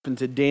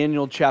Into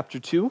Daniel chapter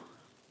 2.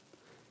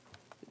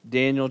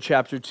 Daniel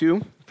chapter 2.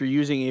 If you're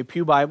using a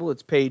Pew Bible,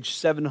 it's page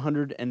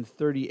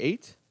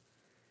 738.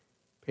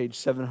 Page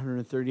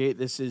 738.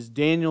 This is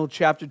Daniel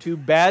chapter 2,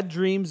 Bad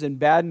Dreams and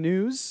Bad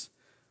News,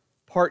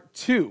 part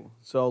 2.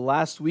 So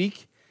last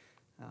week,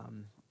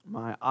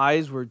 my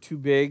eyes were too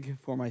big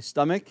for my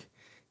stomach,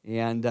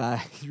 and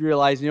I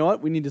realized, you know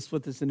what, we need to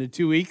split this into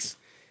 2 weeks,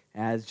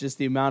 as just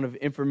the amount of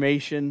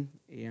information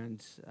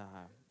and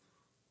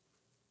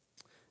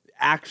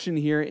action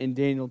here in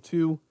Daniel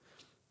 2.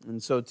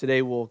 And so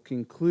today we'll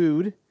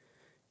conclude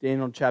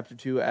Daniel chapter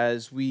 2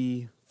 as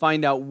we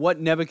find out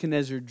what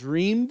Nebuchadnezzar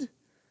dreamt,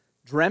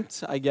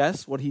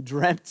 what he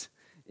dreamt,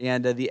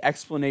 and the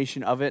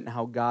explanation of it and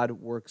how God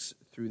works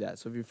through that.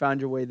 So if you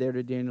found your way there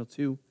to Daniel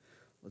 2,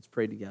 let's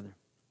pray together.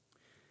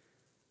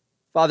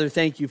 Father,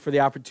 thank you for the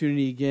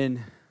opportunity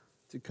again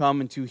to come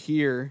and to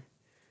hear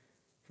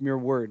from your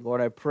word. Lord,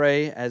 I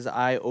pray as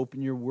I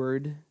open your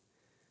word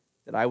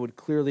that I would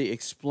clearly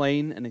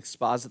explain and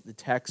exposit the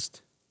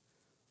text.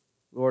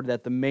 Lord,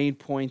 that the main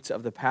point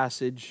of the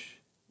passage,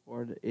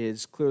 Lord,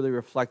 is clearly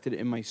reflected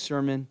in my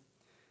sermon.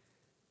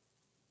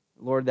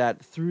 Lord,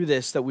 that through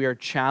this that we are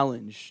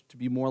challenged to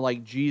be more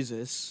like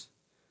Jesus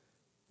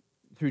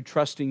through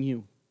trusting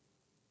you,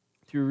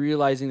 through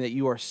realizing that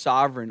you are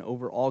sovereign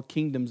over all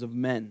kingdoms of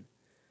men.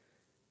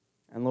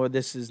 And Lord,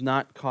 this is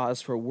not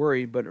cause for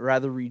worry, but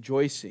rather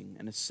rejoicing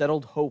and a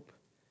settled hope.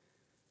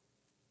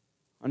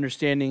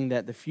 Understanding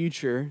that the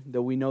future,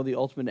 though we know the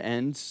ultimate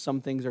end, some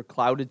things are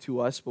clouded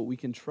to us, but we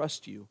can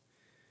trust you,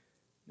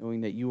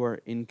 knowing that you are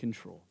in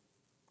control.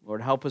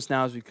 Lord, help us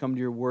now as we come to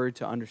your word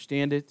to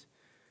understand it,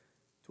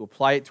 to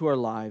apply it to our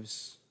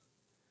lives.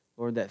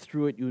 Lord, that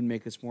through it you would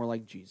make us more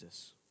like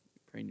Jesus.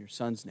 We pray in your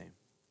Son's name.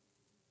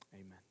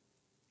 Amen.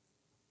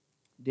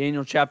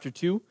 Daniel chapter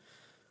 2.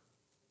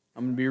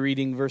 I'm going to be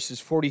reading verses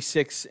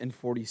 46 and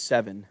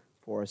 47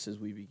 for us as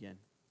we begin.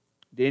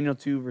 Daniel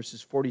 2,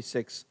 verses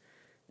 46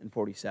 and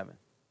 47.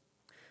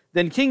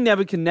 Then King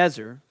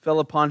Nebuchadnezzar fell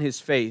upon his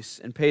face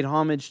and paid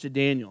homage to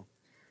Daniel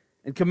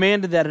and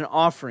commanded that an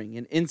offering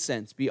and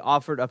incense be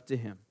offered up to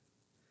him.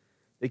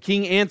 The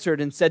king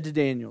answered and said to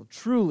Daniel,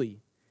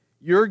 "Truly,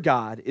 your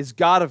God is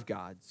God of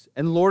gods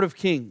and Lord of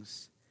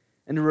kings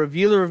and a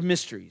revealer of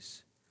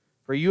mysteries,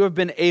 for you have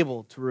been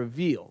able to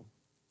reveal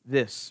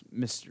this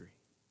mystery."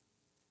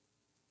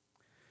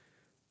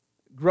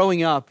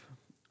 Growing up,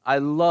 I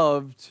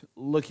loved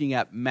looking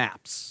at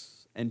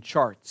maps and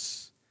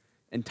charts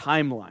and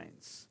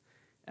timelines.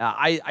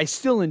 I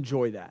still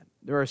enjoy that.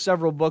 There are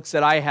several books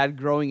that I had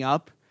growing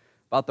up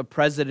about the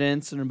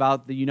presidents and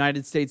about the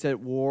United States at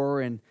war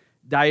and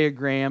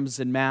diagrams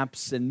and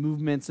maps and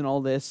movements and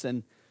all this.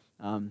 And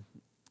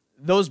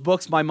those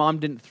books my mom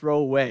didn't throw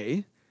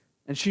away,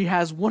 and she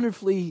has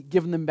wonderfully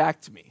given them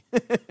back to me.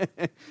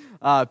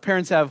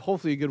 Parents have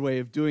hopefully a good way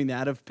of doing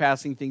that, of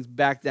passing things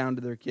back down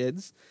to their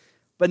kids.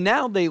 But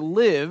now they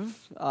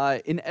live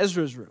in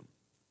Ezra's room.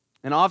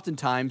 And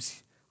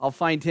oftentimes I'll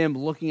find him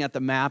looking at the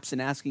maps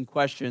and asking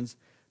questions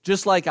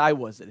just like I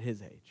was at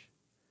his age.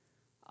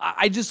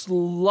 I just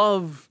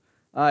love,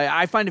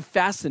 I find it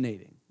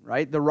fascinating,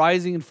 right? The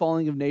rising and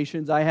falling of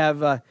nations. I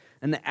have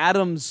an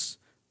Adams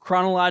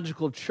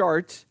chronological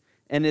chart,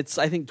 and it's,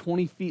 I think,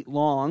 20 feet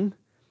long.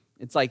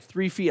 It's like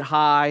 3 feet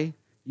high.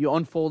 You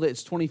unfold it,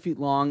 it's 20 feet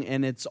long,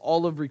 and it's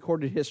all of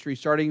recorded history,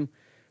 starting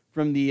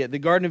from the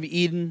Garden of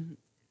Eden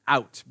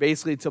out,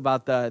 basically to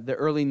about the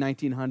early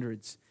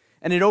 1900s.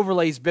 And it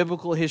overlays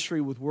biblical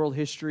history with world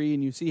history,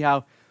 and you see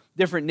how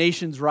different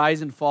nations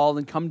rise and fall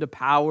and come to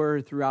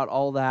power throughout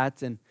all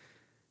that. And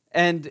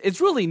it's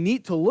really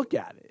neat to look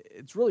at it.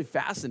 It's really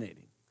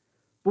fascinating.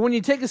 But when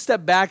you take a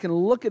step back and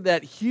look at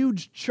that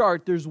huge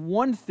chart, there's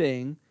one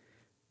thing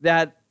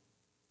that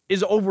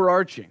is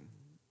overarching.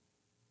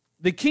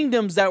 The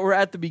kingdoms that were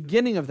at the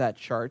beginning of that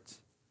chart,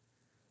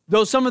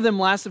 though some of them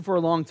lasted for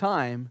a long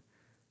time,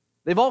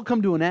 they've all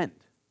come to an end.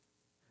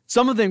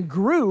 Some of them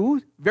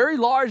grew very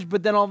large,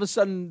 but then all of a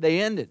sudden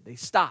they ended. They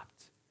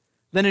stopped.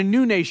 Then a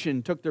new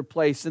nation took their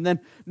place, and then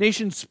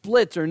nations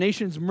split or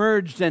nations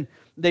merged, and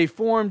they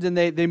formed, and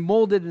they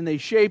molded, and they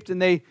shaped,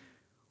 and they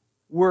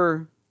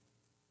were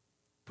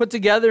put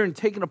together and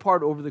taken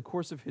apart over the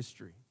course of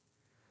history.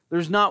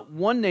 There's not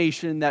one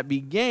nation that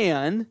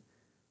began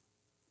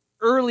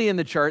early in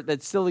the chart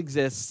that still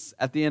exists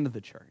at the end of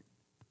the chart.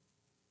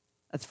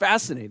 That's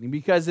fascinating,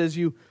 because as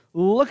you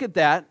look at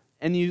that,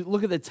 and you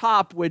look at the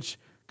top, which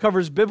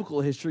covers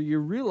biblical history, you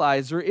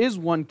realize there is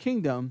one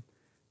kingdom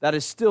that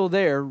is still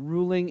there,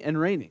 ruling and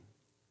reigning.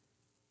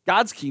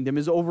 God's kingdom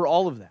is over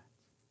all of that.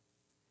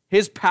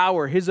 His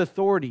power, His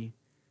authority,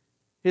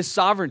 His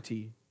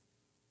sovereignty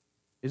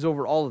is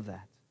over all of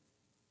that.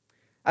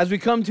 As we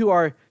come to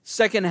our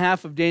second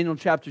half of Daniel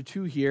chapter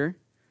 2 here,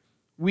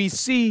 we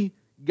see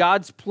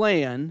God's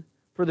plan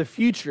for the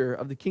future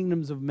of the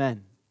kingdoms of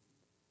men.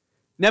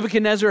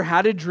 Nebuchadnezzar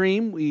had a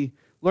dream. We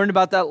learned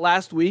about that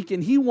last week,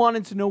 and he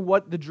wanted to know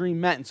what the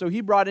dream meant. And so he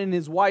brought in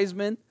his wise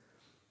men.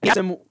 He asked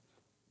them,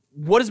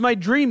 "What does my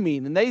dream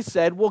mean?" And they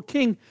said, "Well,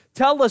 King,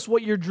 tell us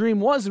what your dream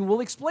was, and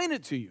we'll explain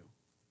it to you."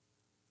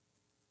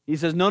 He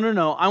says,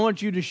 no, I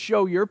want you to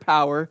show your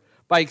power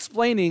by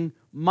explaining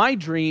my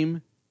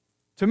dream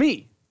to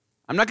me.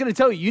 I'm not going to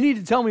tell you. You need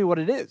to tell me what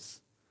it is.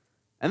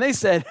 And they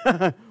said,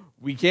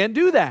 we can't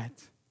do that.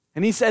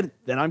 And he said,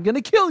 then I'm going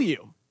to kill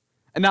you.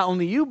 And not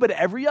only you, but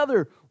every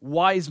other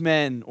wise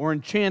man or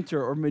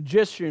enchanter or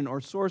magician or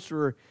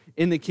sorcerer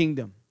in the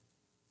kingdom.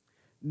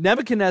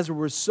 Nebuchadnezzar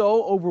was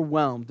so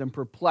overwhelmed and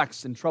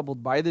perplexed and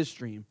troubled by this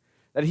dream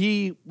that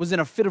he was in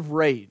a fit of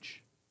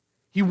rage.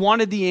 He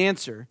wanted the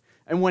answer,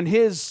 and when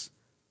his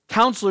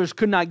counselors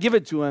could not give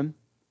it to him,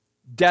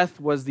 death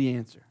was the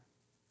answer.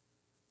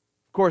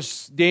 Of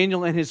course,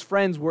 Daniel and his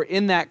friends were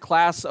in that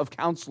class of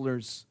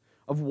counselors,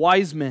 of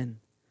wise men,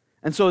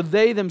 and so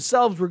they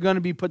themselves were going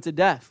to be put to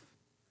death.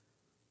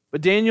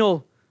 But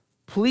Daniel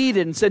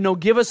pleaded and said, no,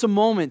 give us a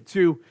moment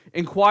to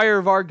inquire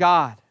of our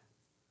God.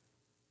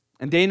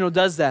 And Daniel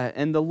does that,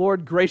 and the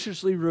Lord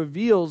graciously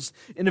reveals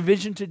in a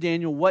vision to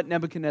Daniel what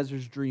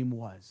Nebuchadnezzar's dream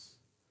was.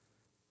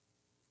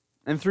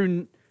 And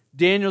through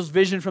Daniel's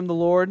vision from the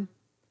Lord,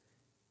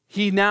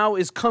 he now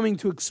is coming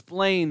to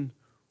explain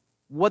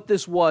what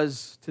this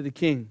was to the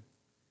king.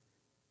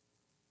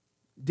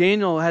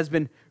 Daniel has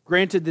been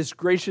granted this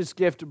gracious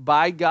gift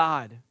by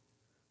God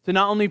to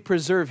not only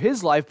preserve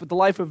his life, but the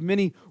life of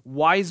many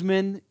wise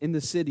men in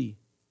the city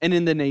and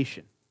in the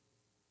nation.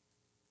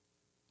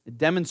 It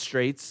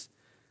demonstrates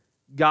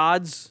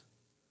God's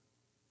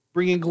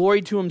bringing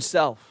glory to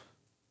himself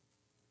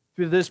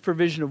through this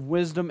provision of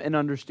wisdom and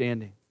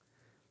understanding.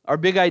 Our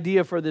big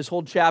idea for this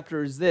whole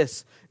chapter is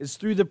this, is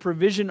through the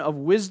provision of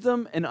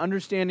wisdom and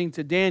understanding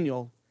to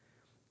Daniel,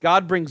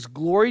 God brings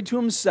glory to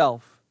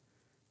himself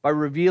by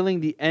revealing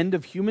the end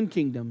of human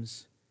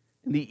kingdoms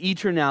and the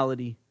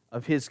eternality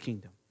of his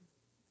kingdom.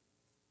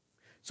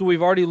 So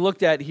we've already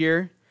looked at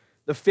here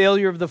the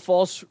failure of the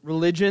false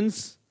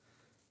religions,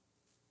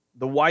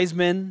 the wise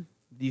men,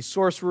 the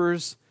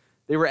sorcerers.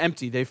 They were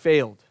empty, they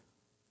failed.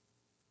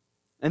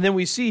 And then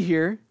we see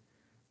here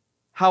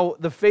how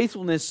the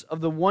faithfulness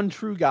of the one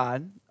true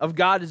God, of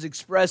God, is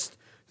expressed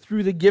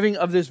through the giving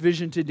of this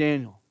vision to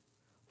Daniel.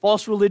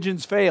 False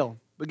religions fail,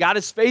 but God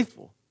is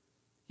faithful.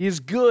 He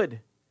is good,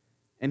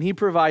 and he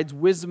provides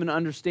wisdom and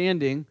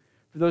understanding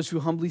for those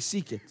who humbly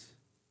seek it.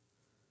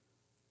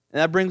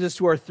 And that brings us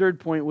to our third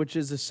point, which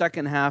is the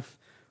second half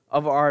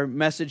of our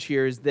message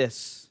here, is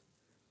this,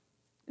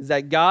 is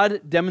that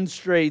God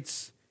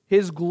demonstrates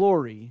his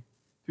glory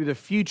through the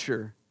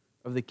future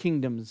of the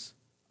kingdoms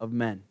of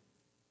men.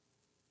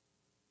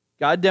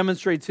 God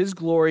demonstrates his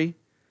glory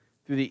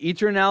through the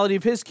eternality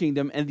of his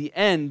kingdom and the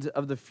end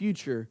of the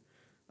future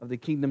of the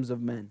kingdoms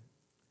of men.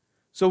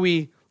 So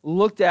we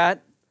looked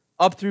at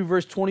up through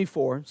verse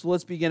 24. So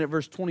let's begin at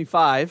verse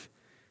 25,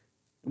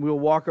 and we'll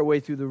walk our way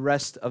through the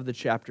rest of the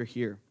chapter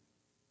here.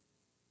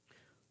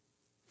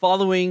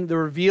 Following the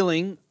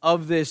revealing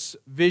of this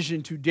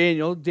vision to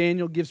Daniel,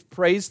 Daniel gives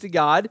praise to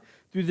God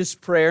through this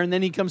prayer, and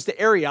then he comes to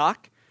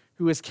Arioch,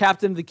 who is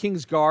captain of the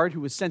king's guard,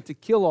 who was sent to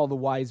kill all the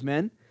wise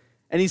men,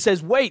 and he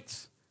says,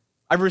 wait,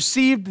 I've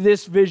received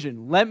this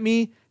vision. Let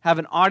me have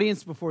an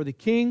audience before the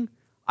king.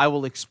 I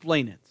will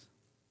explain it.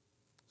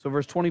 So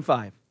verse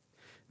 25.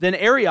 Then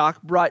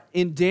Arioch brought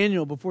in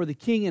Daniel before the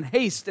king in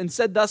haste and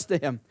said thus to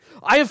him,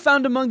 I have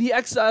found among the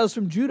exiles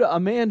from Judah a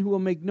man who will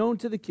make known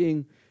to the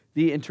king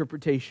the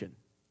interpretation.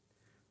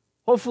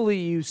 Hopefully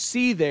you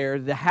see there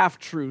the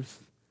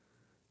half-truth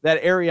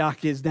that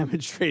Arioch is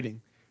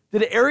demonstrating.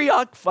 Did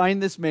Arioch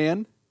find this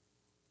man?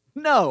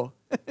 No.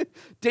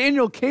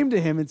 Daniel came to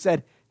him and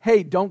said,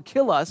 hey, don't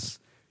kill us.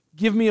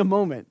 Give me a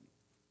moment.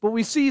 But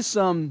we see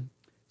some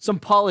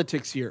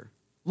politics here.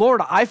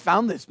 Lord, I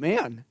found this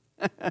man.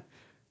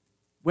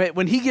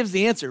 When he gives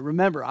the answer,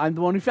 remember, I'm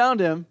the one who found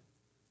him,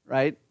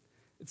 right?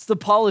 It's the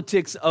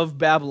politics of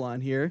Babylon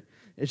here.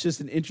 It's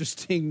just an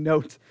interesting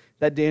note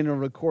that Daniel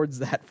records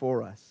that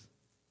for us.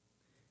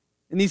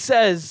 And he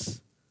says,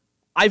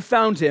 I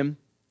found him,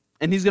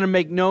 and he's going to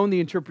make known the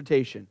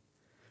interpretation.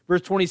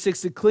 Verse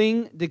 26, the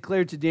king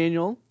declared to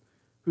Daniel,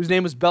 whose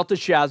name was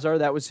Belteshazzar,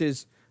 that was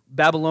his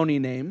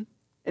Babylonian name,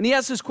 and he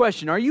asked this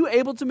question, are you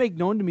able to make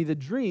known to me the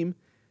dream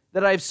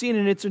that I have seen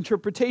in its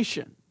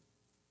interpretation?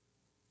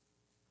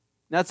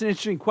 That's an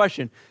interesting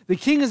question. The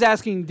king is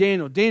asking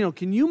Daniel, Daniel,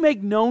 can you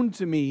make known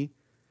to me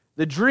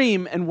the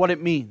dream and what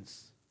it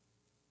means?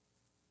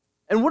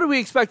 And what are we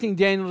expecting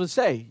Daniel to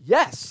say?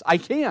 Yes, I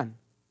can.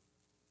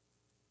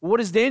 What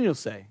does Daniel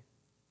say?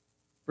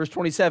 Verse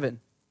 27.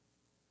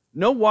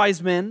 No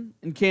wise man,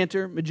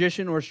 enchanter,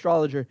 magician, or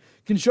astrologer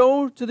can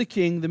show to the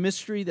king the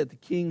mystery that the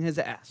king has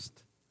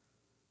asked.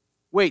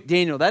 Wait,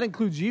 Daniel, that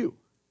includes you.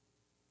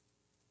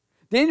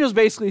 Daniel's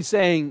basically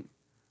saying,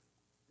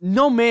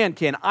 no man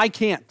can. I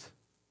can't.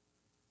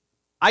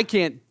 I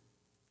can't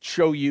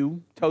tell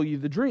you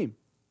the dream.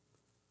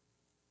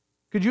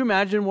 Could you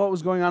imagine what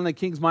was going on in the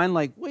king's mind?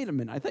 Like, wait a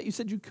minute, I thought you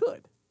said you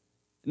could.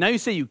 Now you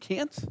say you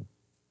can't?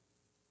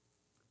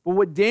 But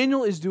what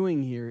Daniel is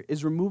doing here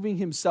is removing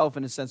himself,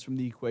 in a sense, from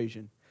the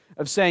equation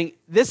of saying,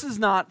 this is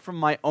not from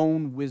my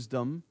own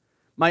wisdom,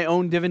 my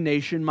own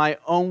divination, my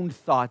own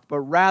thought, but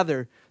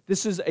rather,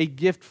 this is a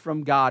gift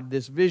from God,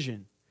 this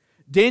vision.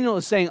 Daniel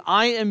is saying,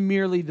 I am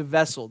merely the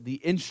vessel, the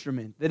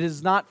instrument that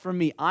is not from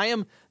me. I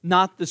am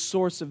not the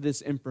source of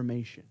this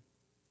information.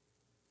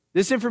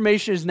 This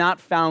information is not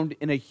found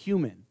in a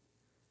human,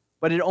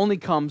 but it only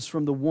comes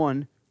from the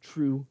one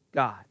true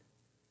God.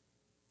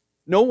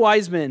 No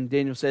wise men,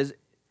 Daniel says,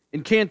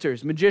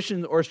 enchanters,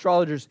 magicians, or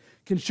astrologers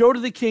can show to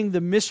the king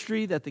the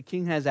mystery that the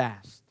king has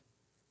asked.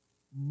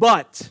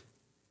 But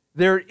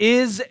there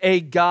is a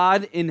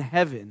God in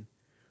heaven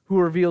who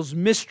reveals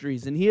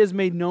mysteries, and he has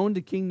made known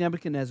to King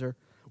Nebuchadnezzar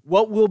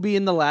what will be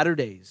in the latter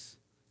days.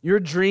 Your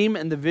dream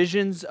and the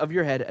visions of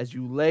your head as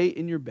you lay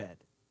in your bed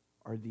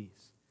are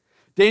these.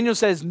 Daniel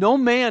says, no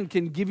man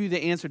can give you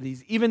the answer to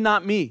these, even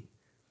not me.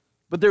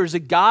 But there is a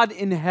God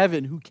in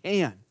heaven who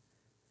can.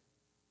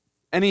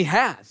 And he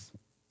has.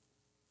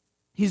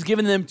 He's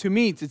given them to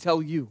me to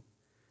tell you.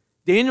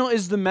 Daniel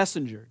is the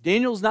messenger.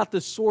 Daniel is not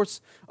the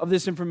source of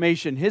this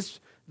information.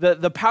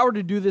 The power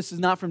to do this is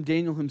not from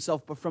Daniel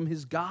himself, but from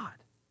his God.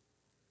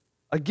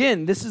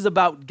 Again, this is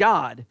about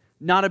God,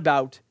 not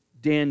about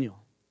Daniel.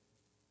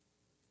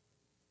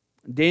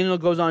 Daniel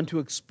goes on to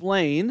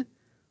explain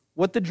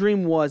what the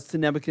dream was to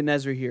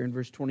Nebuchadnezzar here in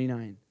verse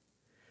 29.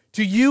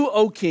 To you,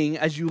 O king,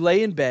 as you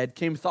lay in bed,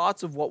 came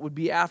thoughts of what would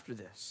be after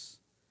this.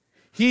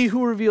 He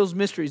who reveals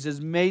mysteries has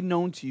made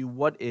known to you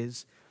what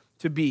is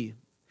to be.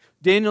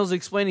 Daniel's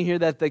explaining here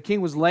that the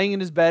king was laying in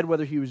his bed,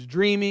 whether he was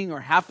dreaming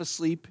or half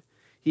asleep.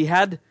 He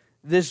had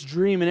this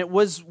dream, and it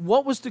was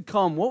what was to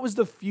come, what was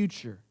the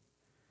future.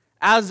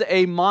 As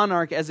a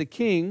monarch, as a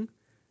king,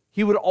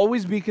 he would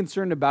always be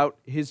concerned about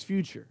his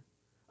future,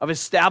 of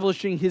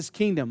establishing his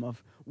kingdom,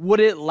 of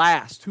would it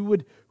last, who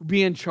would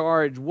be in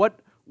charge,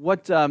 what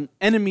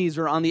enemies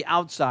are on the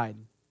outside.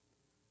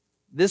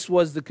 This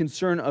was the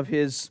concern of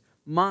his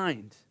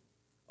mind,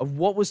 of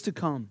what was to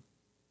come.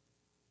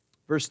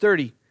 Verse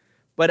 30,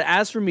 but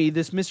as for me,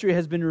 this mystery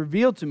has been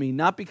revealed to me,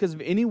 not because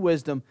of any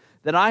wisdom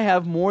that I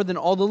have more than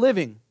all the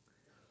living,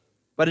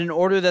 but in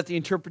order that the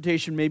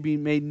interpretation may be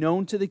made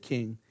known to the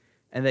king,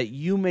 and that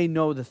you may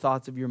know the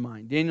thoughts of your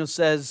mind. Daniel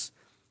says,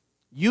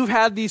 you've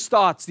had these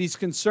thoughts, these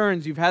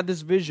concerns, you've had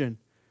this vision.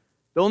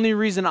 The only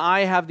reason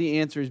I have the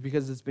answer is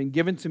because it's been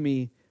given to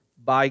me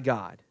by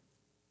God.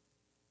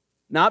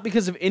 Not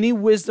because of any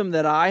wisdom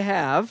that I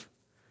have,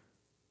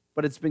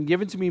 but it's been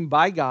given to me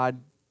by God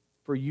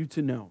for you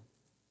to know.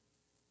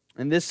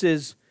 And this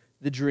is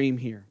the dream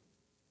here.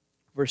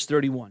 Verse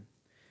 31.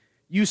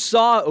 You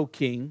saw, O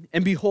king,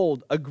 and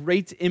behold, a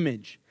great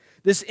image.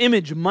 This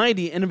image,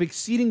 mighty and of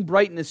exceeding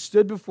brightness,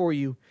 stood before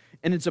you,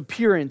 and its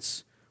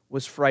appearance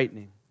was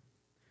frightening.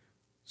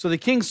 So the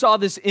king saw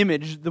this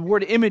image. The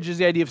word image is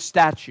the idea of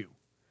statue.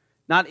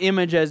 Not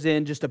image as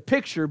in just a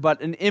picture,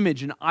 but an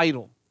image, an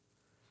idol.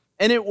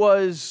 And it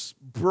was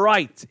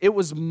bright. It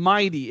was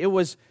mighty. It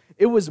was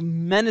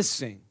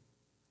menacing.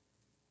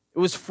 It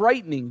was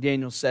frightening,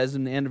 Daniel says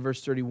in the end of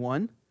verse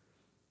 31.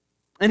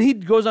 And he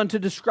goes on to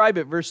describe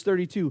it, verse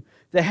 32.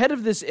 The head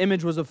of this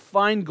image was of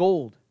fine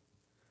gold.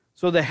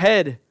 So the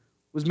head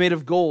was made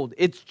of gold,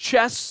 its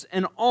chests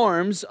and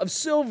arms of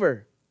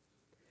silver,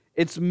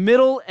 its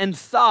middle and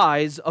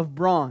thighs of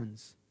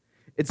bronze,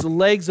 its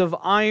legs of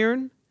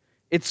iron,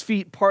 its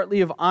feet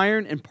partly of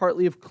iron and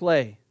partly of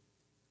clay.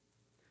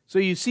 So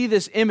you see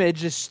this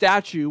image, this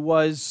statue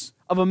was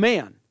of a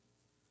man,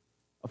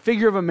 a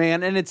figure of a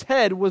man, and its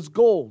head was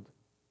gold,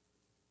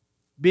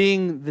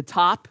 being the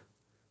top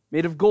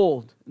made of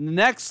gold. And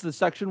the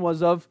section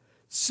was of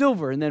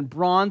silver, and then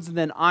bronze, and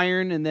then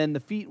iron, and then the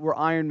feet were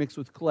iron mixed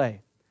with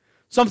clay.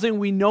 Something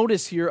we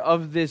notice here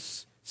of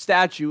this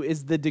statue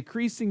is the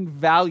decreasing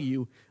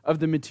value of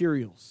the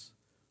materials.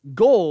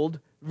 Gold,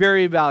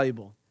 very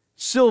valuable.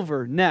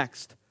 Silver,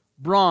 next.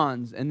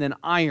 Bronze, and then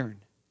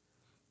iron.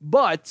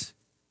 But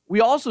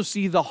we also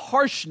see the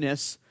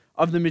harshness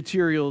of the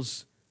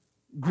materials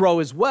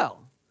grow as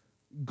well.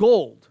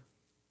 Gold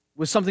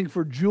was something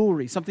for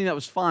jewelry, something that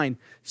was fine.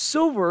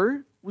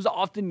 Silver was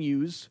often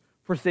used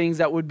for things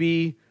that would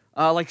be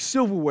like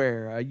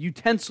silverware,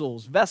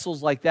 utensils,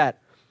 vessels like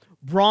that.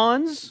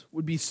 Bronze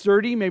would be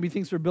sturdy, maybe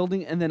things for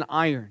building, and then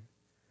iron.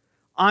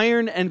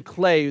 Iron and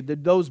clay,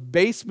 those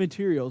base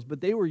materials,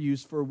 but they were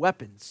used for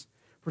weapons,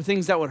 for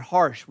things that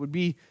would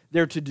be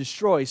there to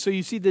destroy. So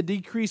you see the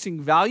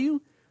decreasing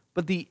value,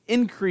 but the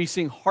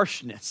increasing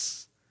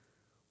harshness,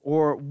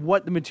 or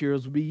what the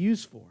materials would be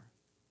used for.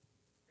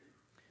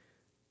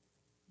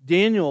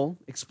 Daniel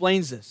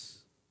explains this.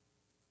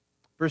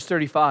 Verse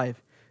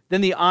 35. Then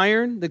the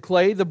iron, the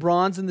clay, the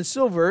bronze, and the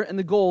silver, and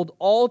the gold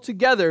all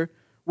together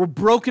were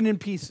broken in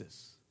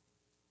pieces.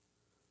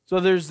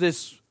 So there's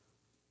this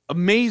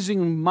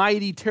amazing,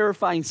 mighty,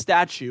 terrifying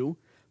statue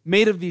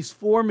made of these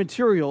four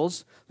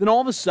materials. Then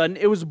all of a sudden,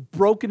 it was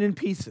broken in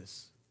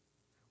pieces.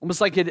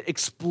 Almost like it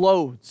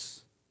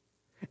explodes.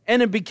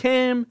 And it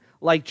became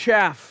like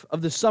chaff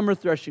of the summer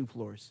threshing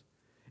floors.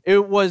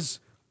 It was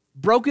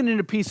broken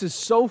into pieces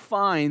so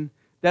fine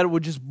that it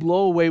would just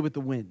blow away with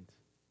the wind.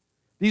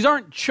 These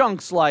aren't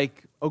chunks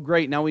like, oh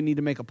great, now we need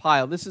to make a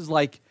pile. This is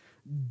like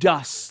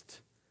dust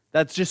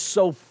that's just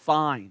so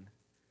fine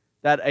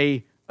that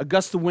a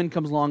gust of wind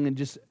comes along and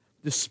just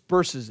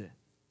disperses it.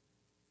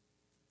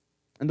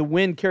 and the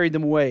wind carried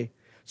them away,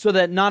 so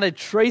that not a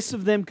trace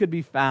of them could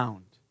be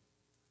found.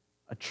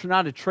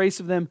 Not a trace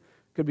of them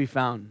could be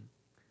found.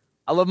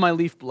 I love my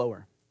leaf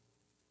blower.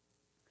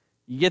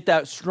 You get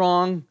that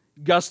strong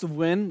gust of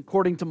wind,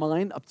 according to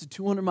mine, up to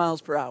 200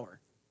 miles per hour,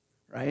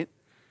 right?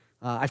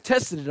 I've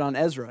tested it on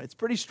Ezra. It's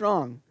pretty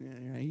strong.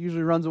 He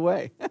usually runs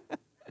away.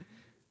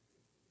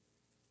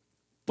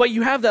 But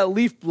you have that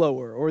leaf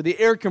blower or the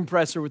air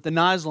compressor with the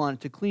nozzle on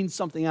it to clean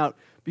something out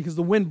because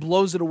the wind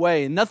blows it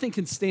away and nothing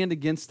can stand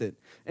against it.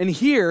 And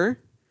here,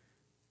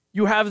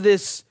 you have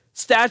this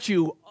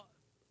statue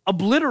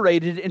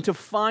obliterated into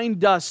fine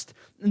dust,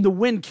 and the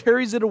wind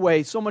carries it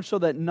away so much so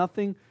that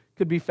nothing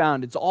could be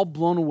found. It's all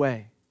blown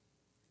away.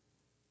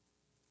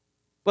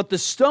 But the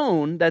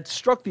stone that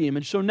struck the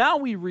image, so now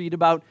we read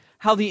about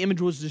how the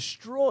image was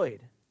destroyed.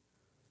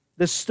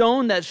 The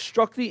stone that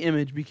struck the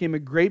image became a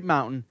great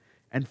mountain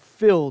and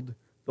filled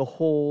the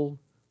whole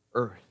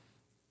earth.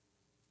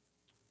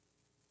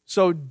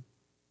 So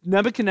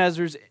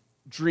Nebuchadnezzar's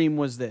dream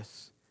was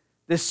this.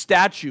 This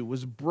statue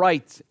was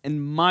bright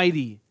and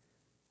mighty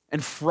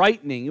and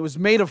frightening. It was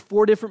made of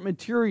 4 different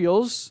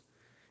materials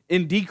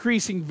in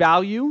decreasing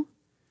value,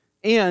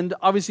 and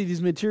obviously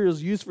these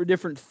materials used for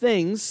different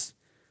things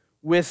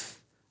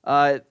with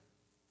the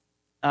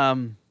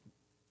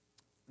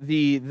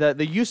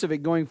use of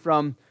it going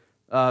from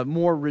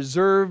more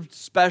reserved,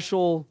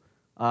 special,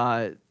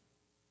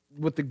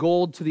 with the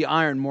gold to the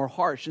iron, more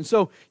harsh. And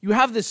so you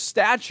have this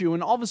statue,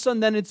 and all of a sudden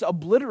then it's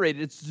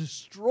obliterated. It's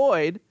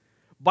destroyed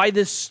by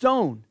this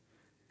stone.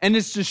 And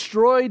it's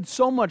destroyed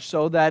so much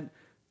so that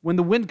when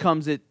the wind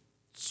comes, it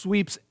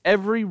sweeps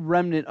every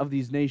remnant of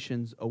these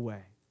nations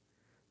away.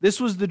 This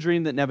was the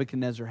dream that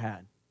Nebuchadnezzar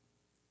had.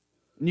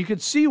 And you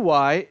could see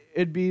why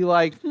it'd be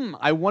like,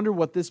 I wonder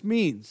what this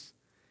means.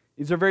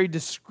 These are very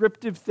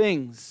descriptive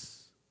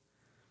things.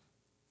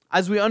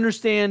 As we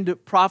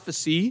understand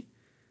prophecy,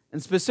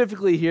 and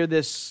specifically here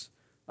this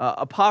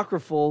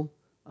apocalyptic,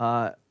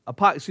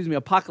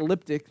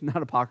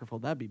 not apocryphal,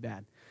 that'd be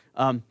bad.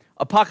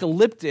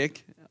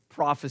 Apocalyptic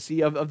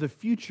prophecy of the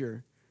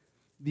future,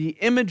 the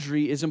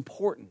imagery is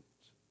important.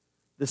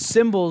 The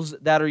symbols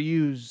that are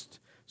used,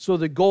 so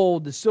the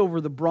gold, the silver,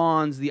 the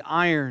bronze, the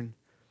iron,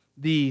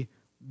 the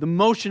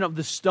motion of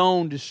the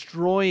stone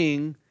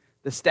destroying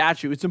the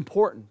statue, it's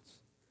important.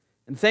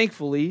 And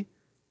thankfully,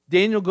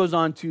 Daniel goes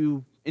on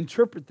to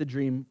interpret the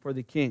dream for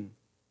the king.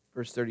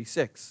 Verse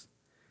 36.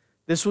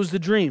 This was the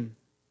dream.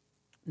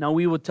 Now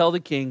we will tell the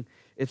king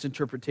its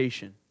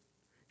interpretation.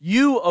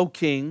 You, O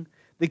king,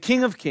 the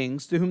King of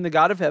kings, to whom the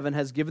God of heaven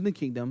has given the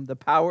kingdom, the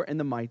power and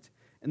the might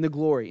and the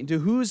glory, into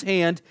whose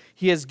hand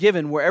he has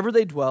given wherever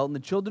they dwell, and the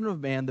children of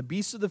man, the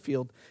beasts of the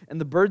field, and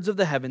the birds of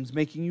the heavens,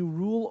 making you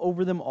rule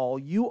over them all.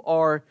 You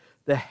are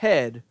the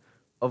head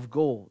of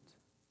gold.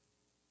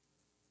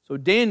 So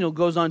Daniel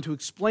goes on to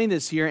explain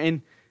this here,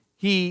 and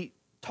he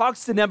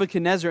talks to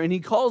Nebuchadnezzar, and he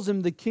calls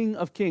him the King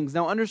of kings.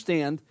 Now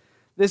understand,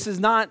 this is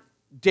not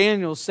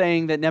Daniel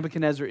saying that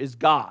Nebuchadnezzar is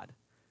God.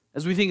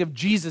 As we think of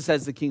Jesus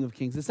as the King of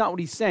kings, it's not what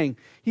he's saying.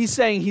 He's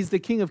saying he's the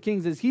King of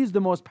kings as he's the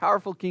most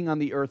powerful king on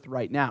the earth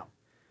right now.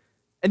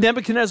 And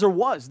Nebuchadnezzar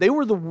was. They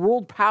were the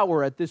world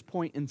power at this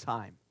point in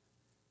time.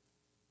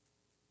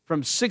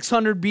 From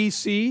 600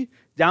 BC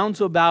down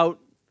to about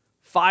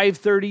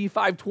 530,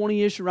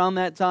 520-ish, around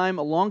that time,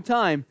 a long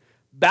time,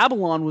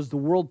 Babylon was the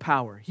world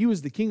power. He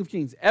was the King of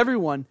kings.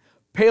 Everyone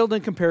paled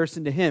in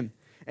comparison to him.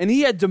 And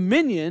he had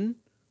dominion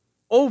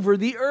over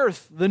the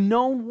earth, the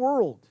known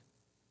world.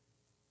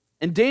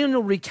 And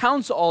Daniel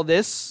recounts all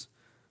this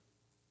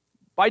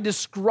by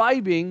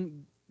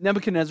describing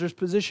Nebuchadnezzar's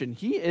position.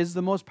 He is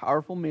the most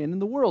powerful man in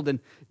the world, and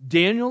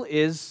Daniel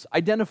is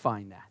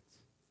identifying that.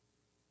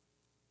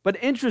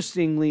 But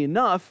interestingly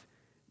enough,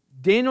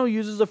 Daniel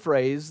uses a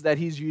phrase that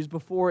he's used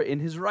before in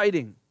his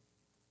writing.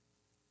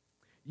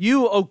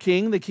 You, O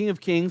king, the King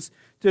of kings,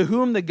 to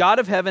whom the God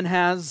of heaven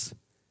has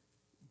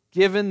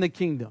given the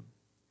kingdom.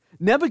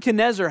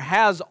 Nebuchadnezzar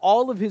has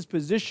all of his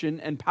position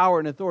and power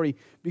and authority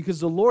because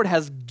the Lord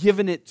has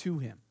given it to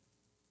him.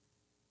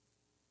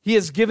 He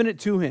has given it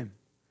to him.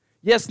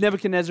 Yes,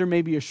 Nebuchadnezzar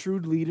may be a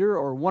shrewd leader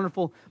or a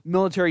wonderful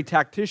military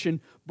tactician,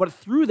 but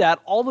through that,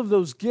 all of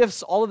those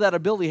gifts, all of that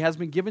ability has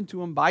been given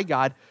to him by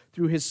God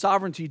through his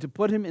sovereignty to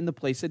put him in the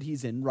place that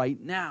he's in right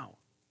now.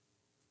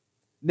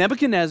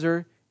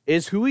 Nebuchadnezzar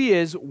is who he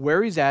is,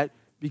 where he's at,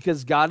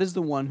 because God is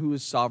the one who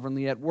is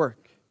sovereignly at work.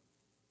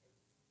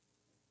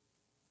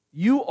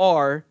 You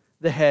are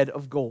the head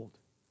of gold.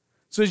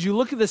 So as you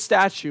look at the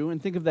statue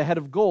and think of the head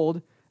of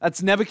gold,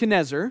 that's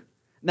Nebuchadnezzar, and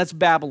that's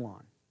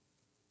Babylon.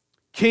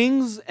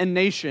 Kings and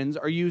nations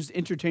are used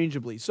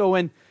interchangeably. So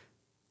when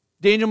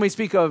Daniel may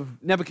speak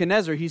of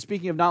Nebuchadnezzar, he's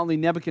speaking of not only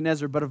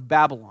Nebuchadnezzar, but of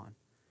Babylon.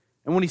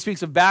 And when he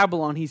speaks of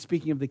Babylon, he's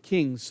speaking of the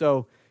kings.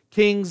 So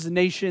kings,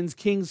 nations,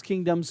 kings,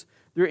 kingdoms,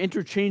 they're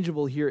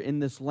interchangeable here in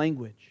this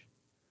language.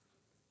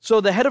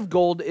 So the head of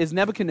gold is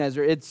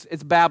Nebuchadnezzar. It's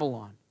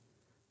Babylon.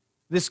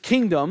 This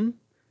kingdom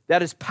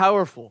that is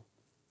powerful.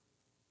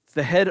 It's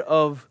the head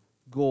of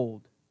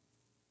gold.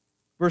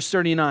 Verse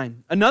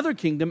 39, another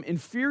kingdom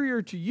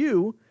inferior to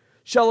you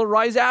shall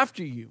arise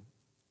after you.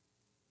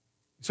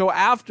 So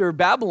after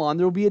Babylon,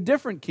 there will be a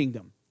different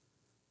kingdom,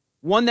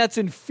 one that's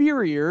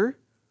inferior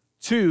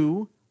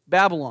to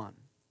Babylon.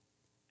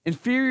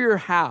 Inferior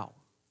how?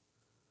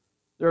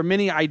 There are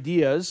many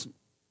ideas,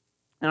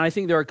 and I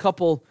think there are a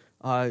couple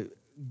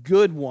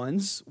good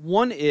ones.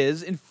 One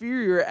is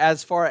inferior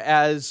as far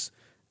as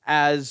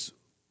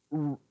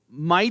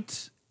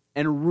might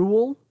and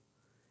rule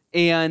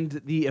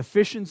and the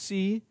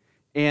efficiency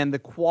and the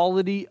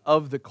quality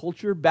of the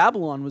culture.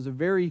 Babylon was a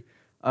very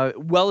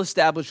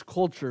well-established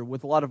culture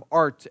with a lot of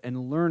art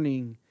and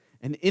learning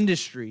and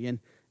industry.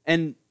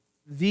 And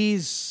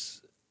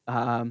these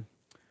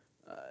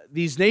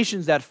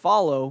nations that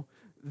follow,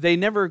 they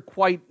never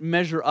quite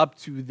measure up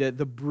to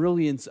the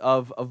brilliance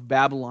of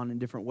Babylon in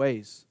different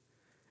ways.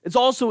 It's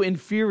also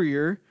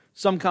inferior,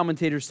 some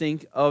commentators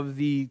think, of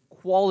the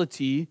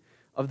quality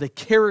of the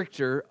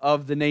character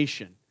of the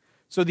nation.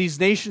 So these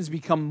nations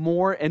become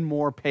more and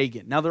more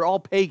pagan. Now they're all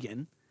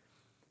pagan,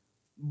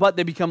 but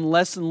they become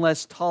less and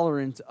less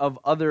tolerant of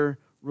other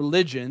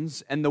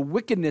religions, and the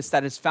wickedness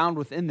that is found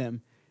within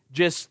them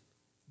just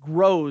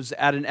grows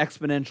at an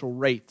exponential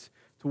rate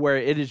to where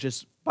it is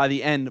just, by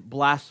the end,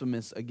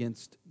 blasphemous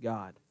against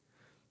God.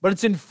 But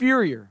it's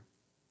inferior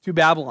to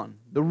Babylon.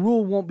 The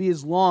rule won't be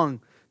as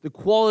long. The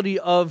quality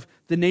of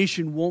the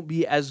nation won't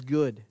be as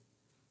good.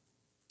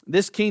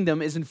 This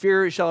kingdom is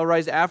inferior, it shall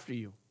arise after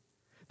you.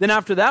 Then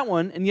after that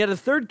one, and yet a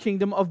third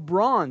kingdom of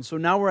bronze. So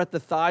now we're at the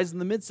thighs and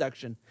the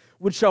midsection,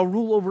 which shall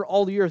rule over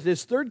all the earth.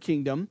 This third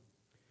kingdom,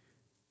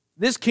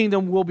 this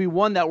kingdom will be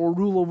one that will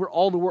rule over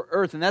all the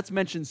earth. And that's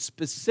mentioned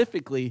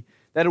specifically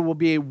that it will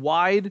be a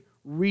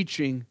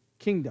wide-reaching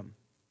kingdom.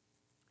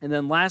 And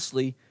then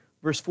lastly,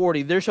 verse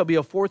 40, there shall be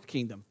a fourth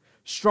kingdom,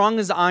 strong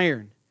as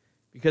iron,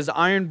 because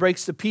iron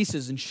breaks to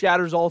pieces and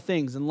shatters all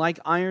things. And like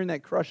iron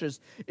that crushes,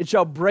 it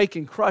shall break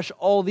and crush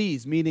all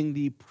these, meaning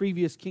the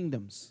previous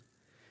kingdoms.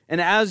 And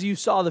as you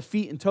saw the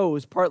feet and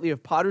toes, partly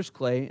of potter's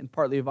clay and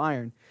partly of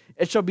iron,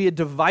 it shall be a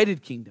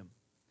divided kingdom.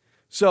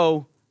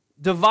 So,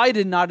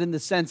 divided not in the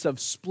sense of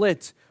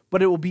split,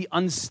 but it will be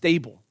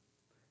unstable.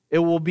 It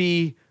will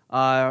be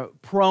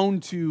prone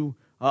to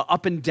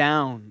up and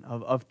down,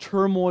 of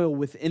turmoil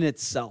within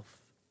itself.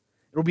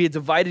 It will be a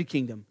divided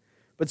kingdom.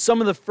 But some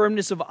of the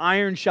firmness of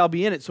iron shall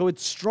be in it. So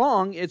it's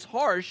strong, it's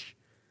harsh.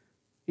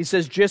 He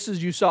says, just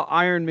as you saw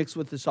iron mixed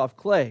with the soft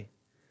clay.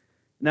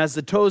 And as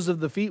the toes of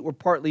the feet were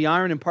partly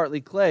iron and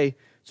partly clay,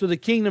 so the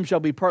kingdom shall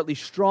be partly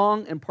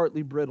strong and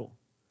partly brittle.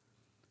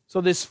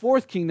 So this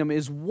fourth kingdom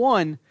is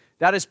one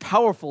that is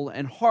powerful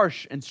and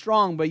harsh and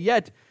strong, but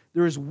yet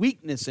there is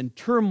weakness and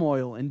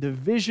turmoil and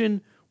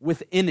division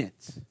within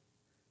it.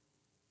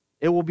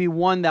 It will be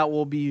one that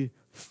will be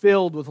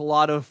filled with a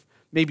lot of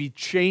maybe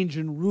change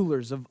in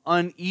rulers, of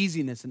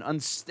uneasiness and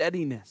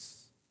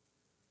unsteadiness.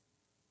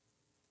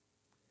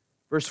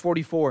 Verse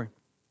 44.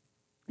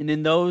 And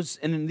in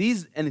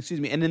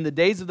the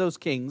days of those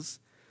kings,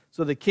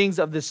 so the kings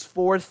of this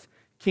fourth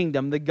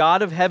kingdom, the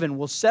God of heaven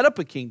will set up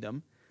a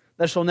kingdom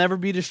that shall never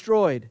be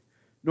destroyed,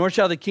 nor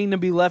shall the kingdom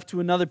be left to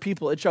another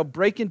people. It shall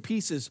break in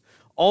pieces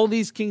all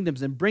these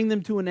kingdoms and bring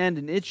them to an end,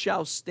 and it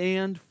shall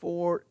stand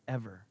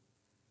forever.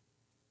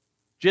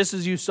 Just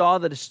as you saw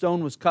that a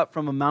stone was cut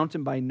from a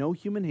mountain by no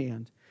human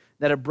hand,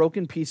 that it broke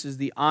in pieces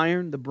the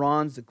iron, the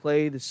bronze, the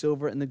clay, the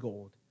silver, and the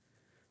gold.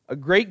 A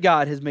great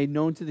God has made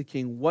known to the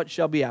king what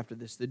shall be after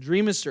this. The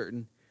dream is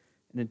certain,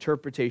 and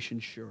interpretation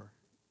sure.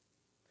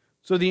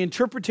 So the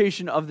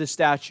interpretation of the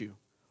statue,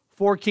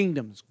 4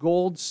 kingdoms,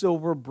 gold,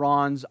 silver,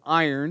 bronze,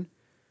 iron,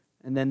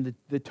 and then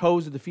the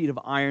toes of the feet of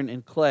iron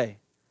and clay.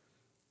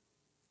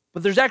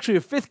 But there's actually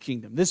a 5th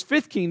kingdom. This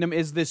 5th kingdom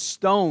is this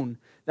stone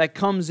that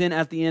comes in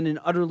at the end and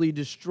utterly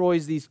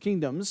destroys these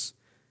kingdoms.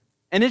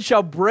 And it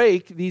shall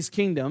break these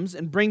kingdoms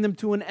and bring them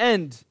to an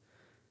end.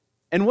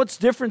 And what's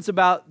different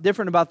about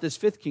this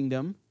 5th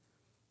kingdom?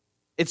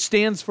 It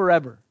stands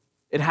forever.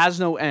 It has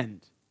no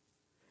end.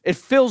 It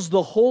fills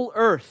the whole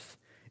earth.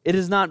 It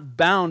is not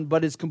bound,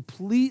 but is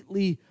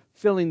completely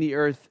filling the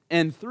earth.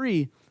 And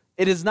 3,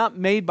 it is not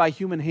made by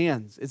human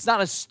hands. It's not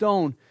a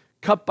stone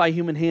cut by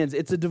human hands.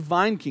 It's a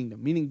divine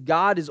kingdom, meaning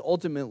God is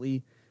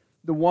ultimately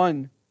the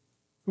one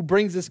who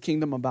brings this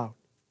kingdom about.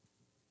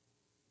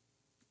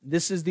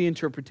 This is the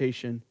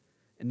interpretation,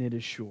 and it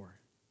is sure.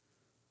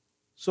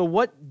 So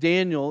what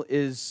Daniel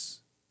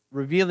is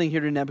revealing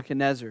here to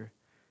Nebuchadnezzar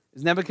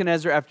is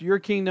Nebuchadnezzar, after your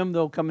kingdom,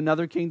 there'll come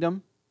another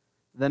kingdom,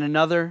 then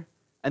another,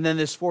 and then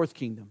this 4th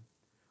kingdom.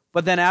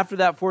 But then after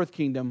that 4th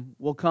kingdom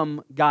will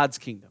come God's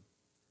kingdom.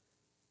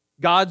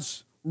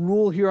 God's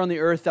rule here on the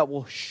earth that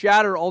will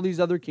shatter all these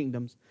other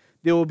kingdoms.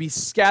 They will be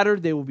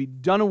scattered, they will be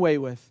done away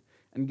with,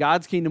 and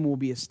God's kingdom will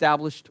be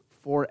established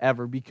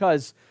forever,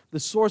 because the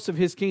source of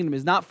his kingdom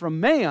is not from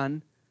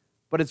man,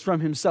 but it's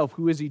from himself,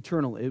 who is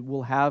eternal. It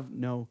will have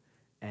no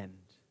end.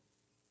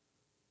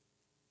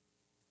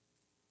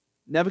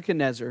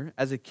 Nebuchadnezzar,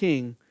 as a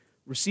king,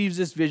 receives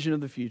this vision of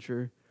the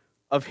future,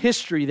 of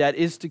history that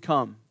is to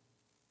come.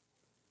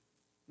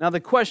 Now the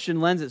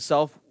question lends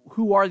itself,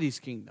 who are these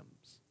kingdoms?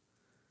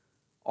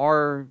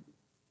 Our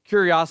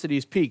curiosity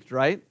is piqued,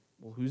 right?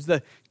 Well, who's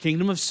the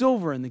kingdom of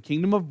silver and the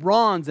kingdom of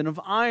bronze and of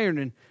iron,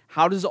 and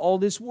how does all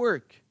this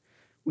work?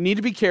 We need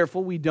to be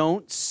careful we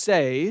don't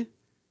say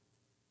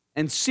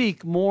and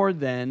seek more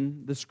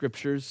than the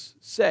Scriptures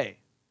say.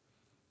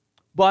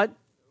 But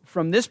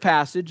from this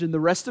passage and the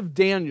rest of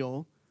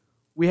Daniel,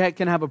 we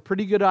can have a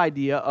pretty good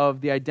idea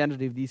of the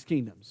identity of these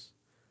kingdoms.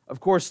 Of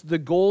course, the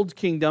gold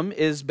kingdom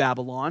is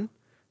Babylon.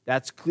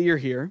 That's clear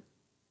here.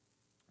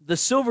 The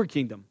silver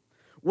kingdom.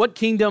 What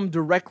kingdom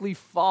directly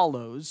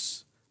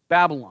follows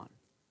Babylon?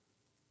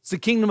 It's the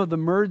kingdom of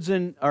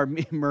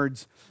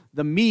the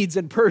the Medes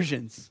and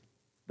Persians.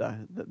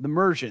 The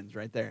Mersians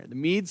right there. The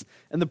Medes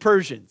and the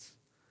Persians.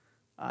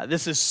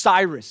 This is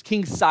Cyrus,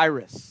 King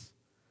Cyrus.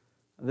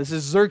 This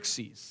is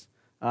Xerxes.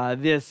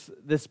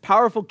 This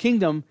powerful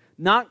kingdom,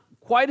 not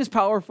quite as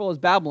powerful as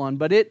Babylon,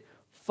 but it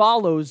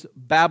follows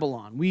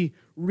Babylon. We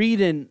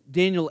read in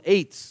Daniel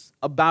 8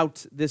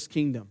 about this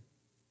kingdom.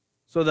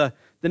 So the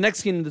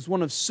next kingdom, this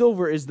one of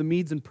silver, is the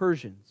Medes and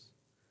Persians.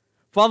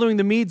 Following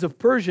the Medes of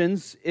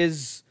Persians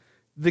is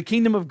the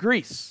kingdom of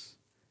Greece.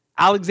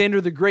 Alexander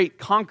the Great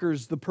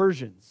conquers the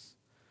Persians.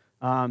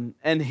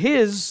 And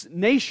his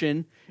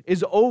nation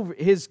is over,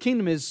 his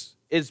kingdom is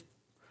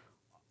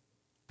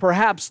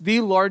perhaps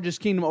the largest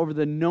kingdom over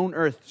the known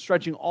earth,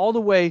 stretching all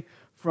the way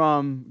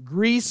from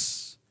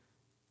Greece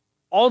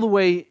all the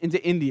way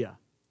into India.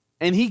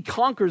 And he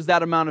conquers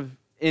that amount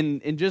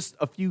in just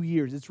a few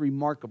years. It's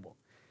remarkable.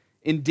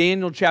 In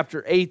Daniel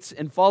chapter 8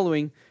 and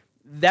following,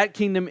 that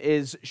kingdom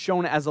is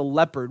shown as a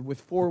leopard with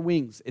 4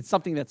 wings. It's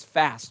something that's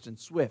fast and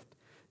swift,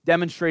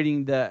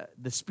 demonstrating the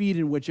speed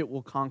in which it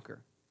will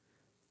conquer.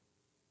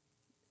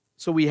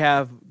 So we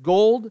have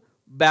gold,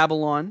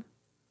 Babylon,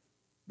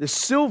 the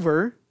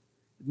silver,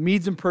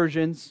 Medes and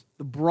Persians,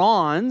 the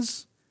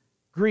bronze,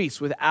 Greece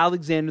with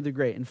Alexander the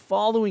Great. And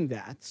following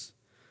that,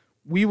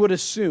 we would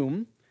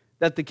assume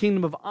that the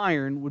kingdom of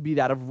iron would be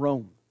that of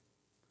Rome.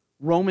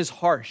 Rome is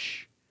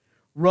harsh.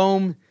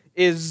 Rome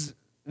is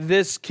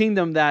this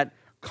kingdom that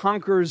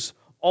conquers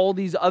all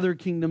these other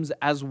kingdoms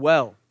as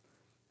well.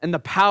 And the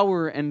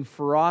power and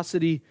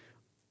ferocity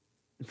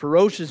and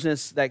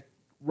ferociousness that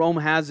Rome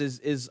has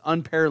is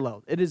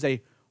unparalleled. It is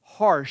a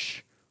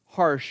harsh,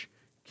 harsh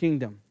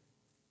kingdom.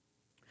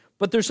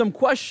 But there's some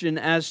question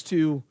as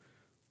to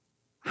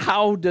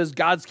how does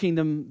God's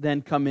kingdom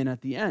then come in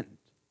at the end?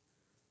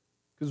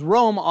 Because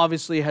Rome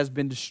obviously has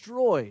been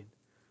destroyed,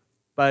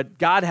 but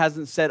God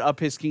hasn't set up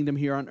his kingdom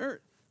here on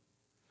earth.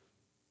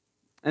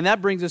 And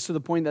that brings us to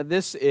the point that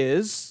this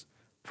is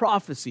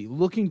prophecy,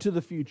 looking to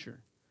the future.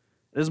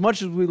 As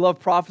much as we love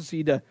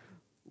prophecy to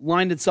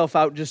line itself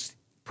out just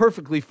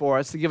perfectly for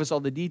us, to give us all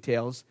the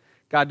details,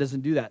 God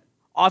doesn't do that.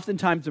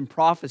 Oftentimes in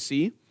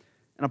prophecy,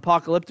 an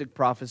apocalyptic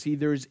prophecy,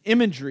 there's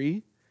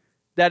imagery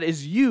that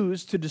is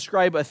used to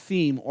describe a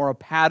theme or a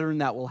pattern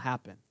that will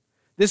happen.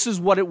 This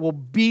is what it will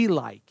be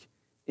like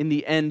in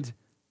the end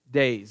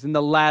days, in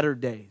the latter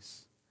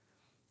days.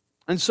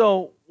 And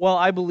so, while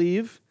I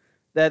believe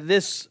that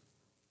this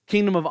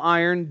kingdom of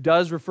iron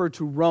does refer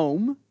to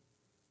Rome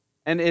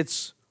and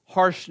its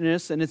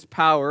harshness and its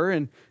power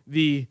and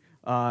the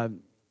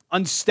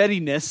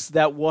unsteadiness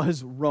that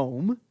was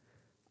Rome,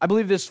 I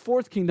believe this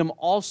fourth kingdom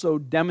also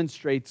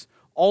demonstrates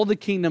all the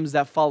kingdoms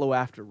that follow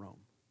after Rome,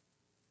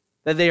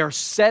 that they are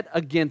set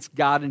against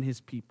God and his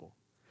people.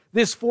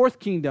 This fourth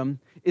kingdom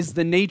is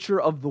the nature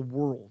of the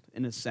world,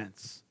 in a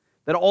sense,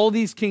 that all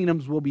these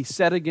kingdoms will be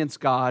set against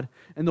God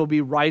and they'll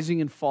be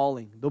rising and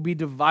falling. They'll be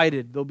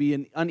divided. There'll be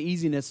an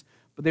uneasiness,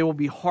 but they will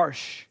be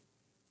harsh.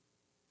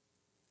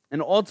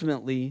 And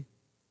ultimately,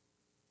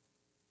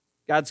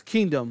 God's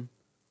kingdom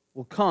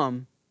will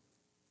come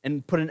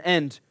and put an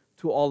end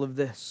to all of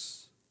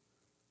this.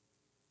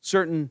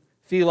 Certain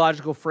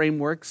theological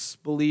frameworks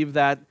believe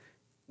that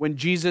when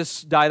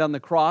Jesus died on the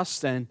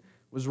cross and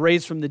was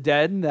raised from the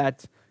dead,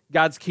 that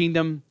God's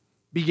kingdom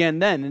began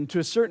then. And to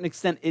a certain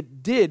extent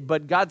it did,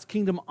 but God's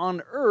kingdom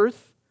on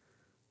earth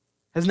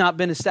has not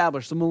been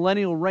established. The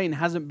millennial reign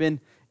hasn't been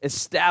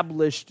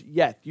established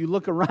yet. You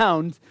look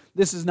around,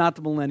 this is not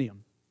the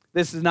millennium.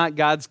 This is not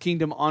God's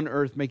kingdom on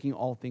earth making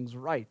all things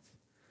right.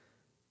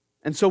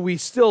 And so we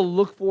still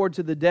look forward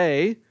to the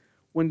day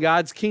when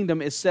God's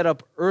kingdom is set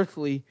up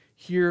earthly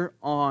here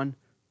on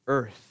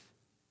earth.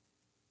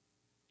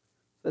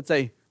 That's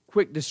a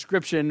quick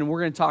description, and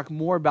we're going to talk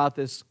more about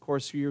this, of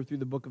course, here through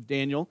the book of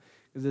Daniel,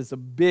 because it's a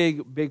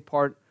big, big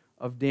part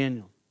of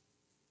Daniel.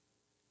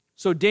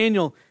 So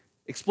Daniel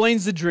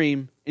explains the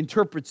dream,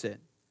 interprets it,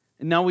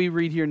 and now we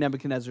read here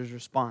Nebuchadnezzar's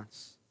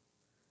response.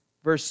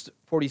 Verse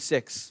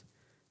 46.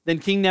 Then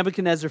King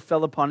Nebuchadnezzar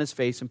fell upon his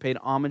face and paid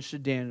homage to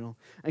Daniel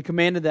and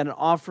commanded that an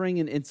offering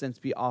and incense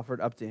be offered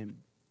up to him.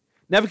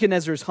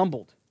 Nebuchadnezzar is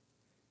humbled,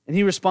 and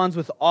he responds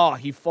with awe.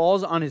 He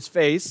falls on his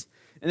face,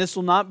 and this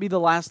will not be the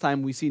last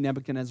time we see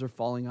Nebuchadnezzar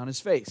falling on his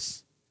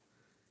face.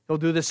 He'll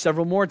do this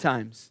several more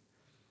times.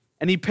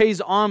 And he pays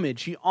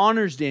homage. He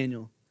honors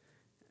Daniel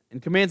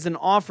and commands an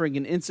offering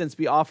and incense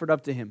be offered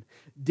up to him.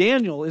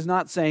 Daniel is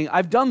not saying,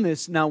 I've done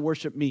this, now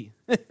worship me.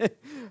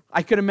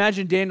 I could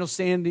imagine Daniel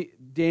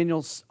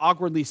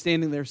awkwardly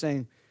standing there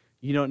saying,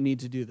 you don't need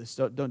to do this.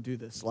 Don't do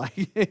this.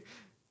 Like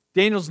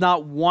Daniel's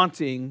not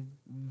wanting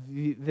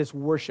this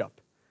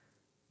worship.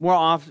 More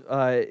often,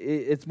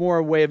 it's more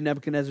a way of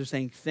Nebuchadnezzar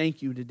saying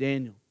thank you to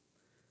Daniel.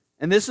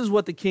 And this is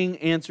what the king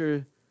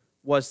answer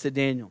was to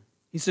Daniel.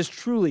 He says,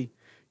 truly,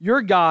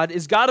 your God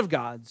is God of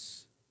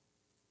gods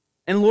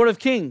and Lord of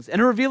kings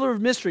and a revealer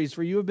of mysteries,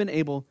 for you have been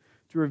able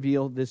to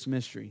reveal this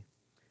mystery.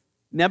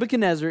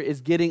 Nebuchadnezzar is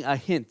getting a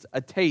hint,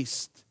 a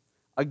taste,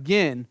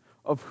 again,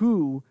 of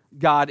who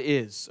God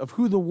is, of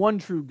who the one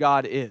true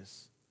God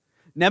is.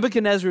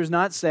 Nebuchadnezzar is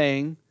not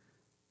saying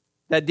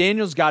that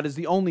Daniel's God is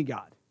the only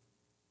God.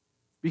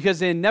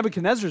 Because in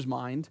Nebuchadnezzar's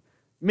mind,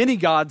 many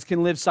gods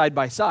can live side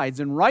by sides.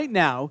 And right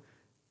now,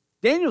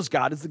 Daniel's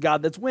God is the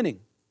God that's winning.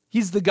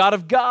 He's the God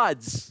of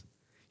gods.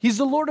 He's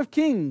the Lord of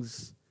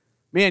kings.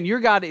 Man, your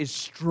God is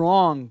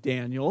strong,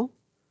 Daniel.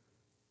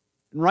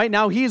 And right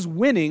now, he is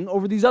winning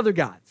over these other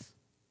gods.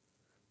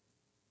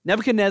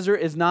 Nebuchadnezzar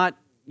is not,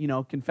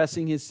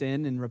 confessing his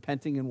sin and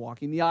repenting and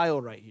walking the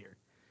aisle right here.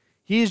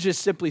 He is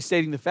just simply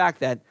stating the fact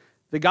that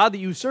the God that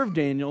you serve,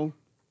 Daniel,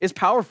 is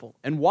powerful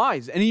and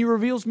wise, and he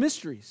reveals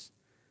mysteries.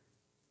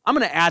 I'm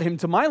going to add him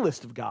to my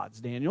list of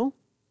gods, Daniel.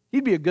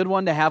 He'd be a good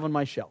one to have on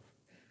my shelf.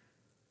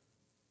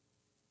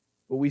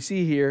 But we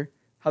see here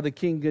how the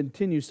king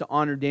continues to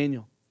honor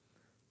Daniel.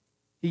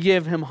 He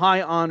gave him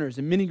high honors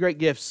and many great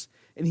gifts,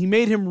 and he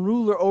made him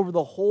ruler over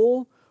the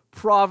whole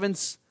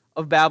province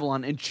of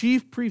Babylon and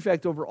chief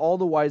prefect over all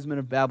the wise men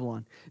of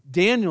Babylon.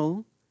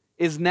 Daniel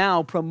is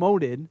now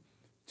promoted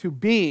to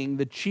being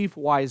the chief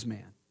wise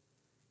man.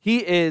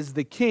 He is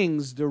the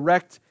king's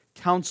direct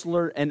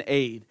counselor and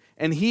aide,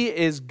 and he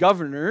is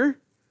governor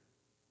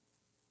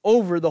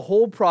over the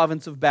whole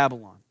province of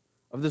Babylon,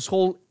 of this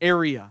whole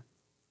area.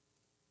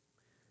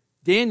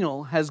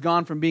 Daniel has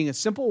gone from being a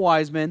simple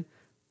wise man,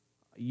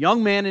 a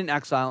young man in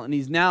exile, and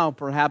he's now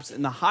perhaps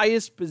in the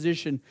highest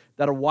position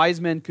that a wise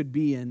man could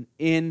be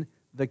in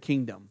the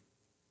kingdom.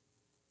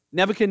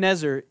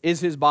 Nebuchadnezzar is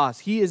his boss.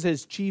 He is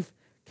his chief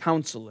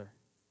counselor.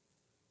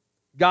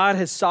 God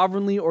has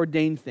sovereignly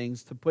ordained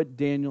things to put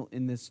Daniel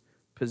in this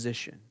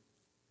position.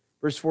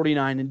 Verse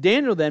 49, and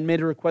Daniel then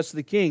made a request to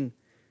the king,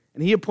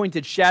 and he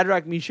appointed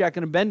Shadrach, Meshach,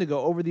 and Abednego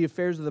over the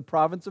affairs of the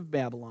province of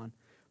Babylon,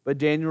 but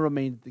Daniel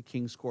remained at the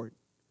king's court.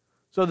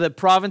 So the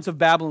province of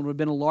Babylon would have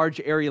been a large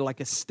area like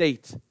a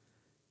state.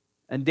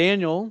 And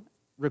Daniel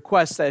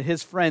requests that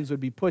his friends would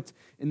be put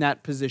in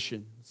that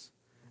position.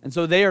 And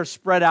so they are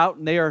spread out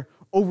and they are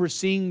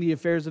overseeing the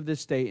affairs of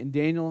this state. And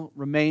Daniel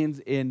remains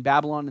in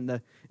Babylon, in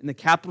the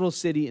capital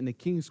city, in the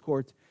king's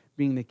court,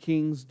 being the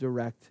king's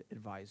direct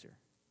advisor.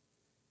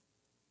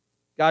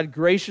 God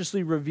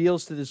graciously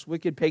reveals to this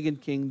wicked pagan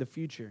king the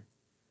future.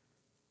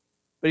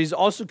 But he's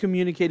also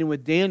communicating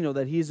with Daniel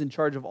that he is in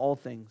charge of all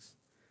things.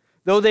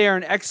 Though they are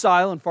in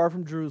exile and far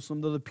from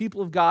Jerusalem, though the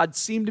people of God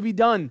seem to be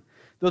done,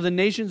 though the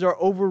nations are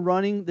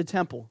overrunning the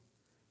temple,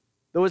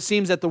 though it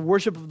seems that the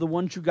worship of the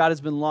one true God has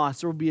been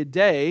lost, there will be a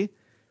day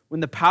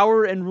when the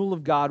power and rule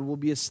of God will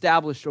be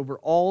established over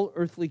all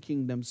earthly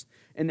kingdoms,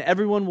 and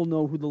everyone will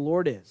know who the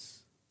Lord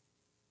is.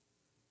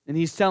 And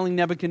he's telling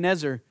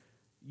Nebuchadnezzar,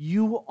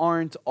 you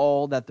aren't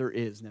all that there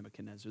is,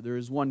 Nebuchadnezzar. There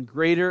is one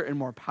greater and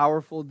more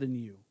powerful than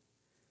you.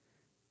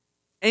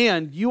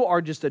 And you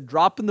are just a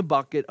drop in the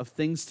bucket of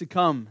things to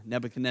come,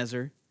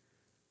 Nebuchadnezzar.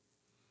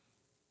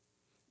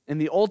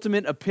 And the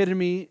ultimate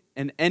epitome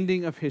and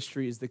ending of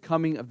history is the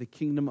coming of the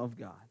kingdom of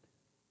God.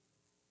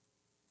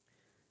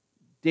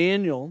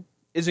 Daniel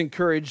is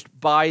encouraged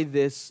by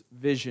this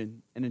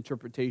vision and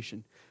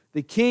interpretation.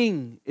 The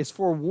king is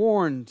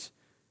forewarned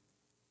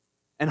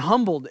and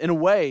humbled in a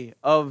way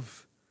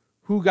of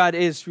who God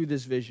is through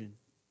this vision.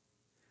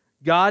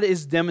 God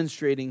is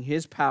demonstrating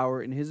his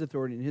power and his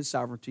authority and his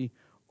sovereignty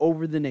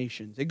over the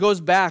nations. It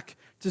goes back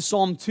to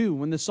Psalm 2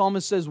 when the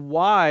psalmist says,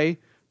 why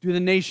do the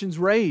nations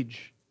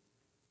rage?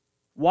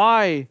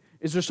 Why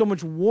is there so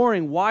much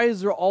warring? Why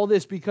is there all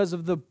this? Because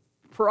of the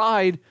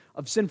pride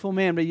of sinful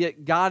man, but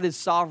yet God is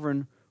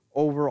sovereign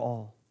over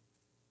all.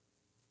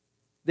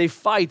 They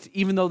fight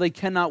even though they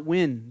cannot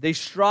win. They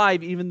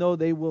strive even though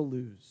they will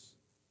lose.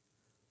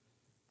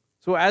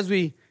 So as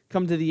we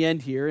come to the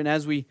end here and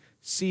as we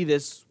see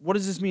this, what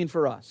does this mean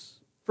for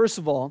us? First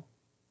of all,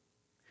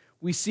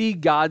 we see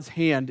God's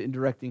hand in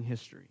directing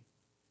history.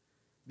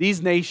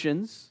 These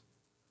nations,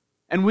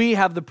 and we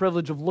have the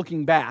privilege of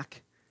looking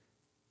back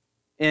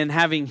and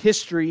having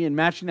history and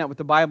matching that with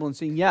the Bible and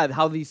seeing,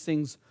 how these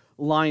things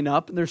line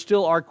up. And there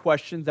still are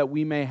questions that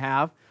we may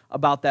have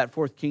about that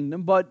fourth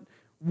kingdom. But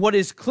what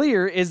is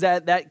clear is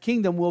that that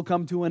kingdom will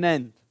come to an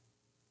end.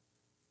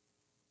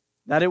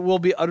 That it will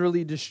be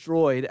utterly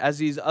destroyed as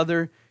these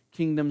other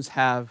kingdoms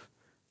have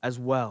as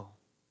well.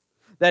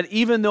 That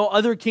even though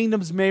other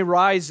kingdoms may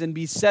rise and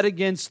be set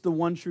against the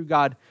one true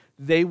God,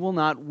 they will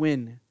not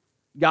win.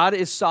 God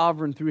is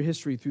sovereign through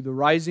history, through the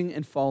rising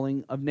and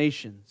falling of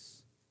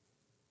nations.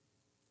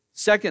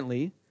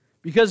 Secondly,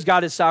 because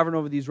God is sovereign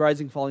over these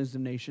rising and fallings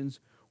of nations,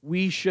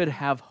 we should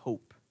have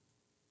hope.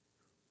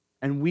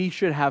 And we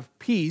should have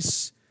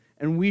peace,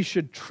 and we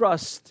should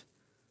trust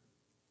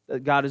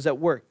that God is at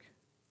work.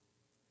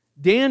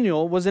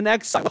 Daniel was in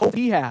exile. What hope did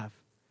he have?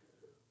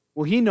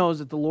 Well, he knows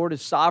that the Lord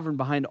is sovereign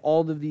behind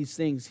all of these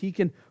things. He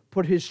can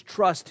put his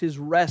trust, his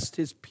rest,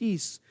 his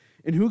peace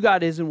in who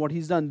God is and what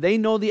he's done. They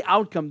know the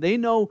outcome. They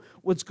know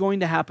what's going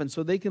to happen.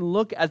 So they can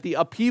look at the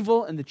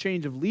upheaval and the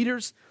change of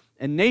leaders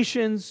and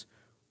nations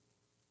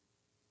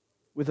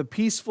with a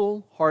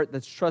peaceful heart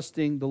that's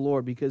trusting the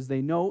Lord, because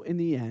they know in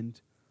the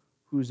end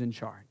who's in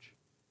charge.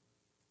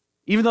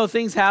 Even though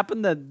things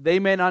happen that they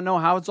may not know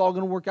how it's all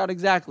going to work out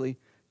exactly,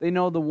 they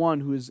know the one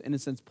who is, in a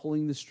sense,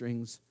 pulling the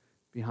strings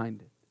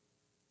behind it.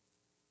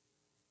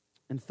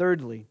 And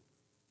thirdly,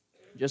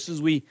 just as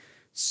we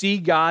see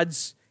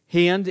God's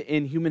hand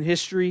in human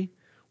history,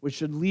 which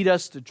should lead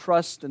us to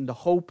trust and to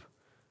hope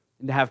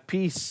and to have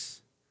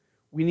peace,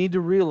 we need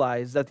to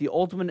realize that the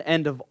ultimate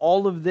end of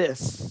all of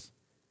this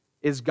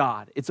is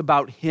God. It's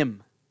about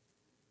Him.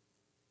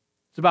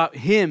 It's about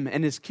Him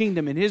and His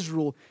kingdom and His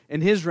rule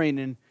and His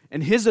reign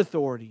and His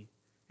authority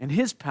and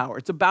His power.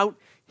 It's about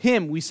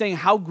Him. We sing,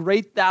 "How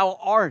great Thou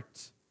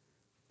art."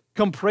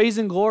 Come praise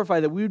and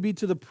glorify, that we would be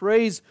to the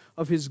praise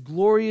of His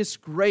glorious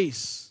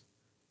grace.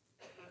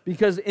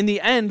 Because in the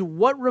end,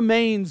 what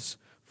remains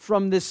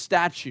from this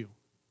statue?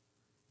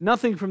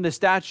 Nothing from this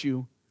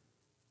statue,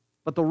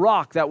 but the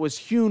rock that was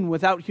hewn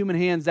without human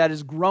hands, that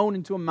has grown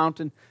into a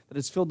mountain that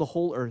has filled the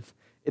whole earth.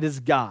 It is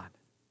God.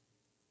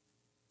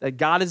 That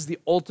God is the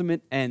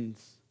ultimate end.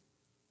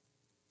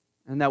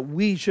 And that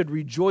we should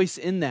rejoice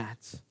in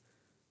that.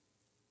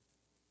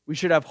 We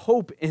should have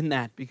hope in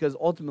that, because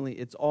ultimately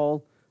it's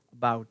all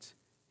about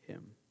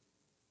Him.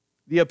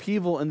 The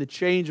upheaval and the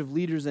change of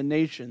leaders and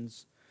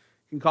nations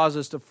can cause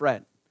us to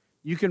fret.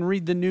 You can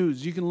read the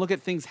news. You can look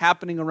at things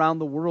happening around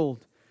the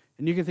world.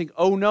 And you can think,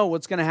 oh no,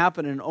 what's going to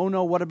happen? And oh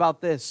no, what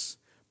about this?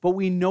 But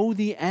we know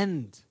the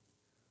end.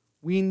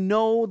 We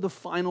know the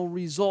final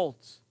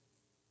result.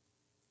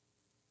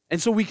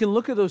 And so we can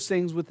look at those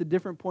things with a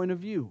different point of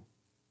view.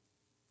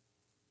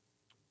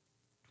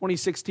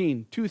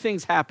 2016, two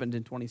things happened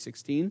in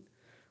 2016.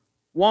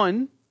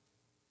 One,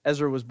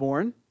 Ezra was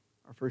born,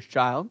 our first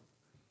child.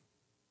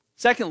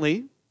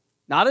 Secondly,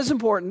 not as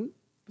important,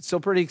 but still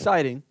pretty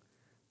exciting,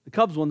 the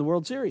Cubs won the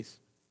World Series.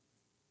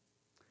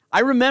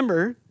 I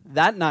remember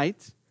that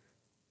night,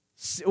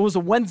 it was a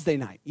Wednesday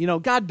night. You know,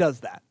 God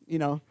does that, you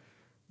know.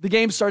 The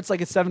game starts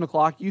like at 7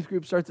 o'clock. Youth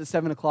group starts at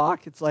 7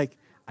 o'clock. It's like,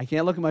 I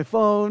can't look at my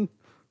phone.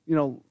 You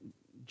know,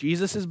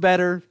 Jesus is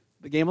better.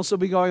 The game will still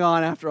be going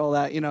on after all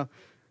that, you know.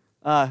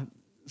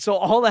 So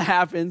all that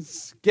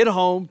happens, get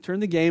home,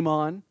 turn the game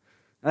on.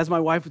 As my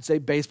wife would say,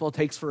 baseball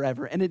takes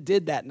forever. And it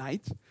did that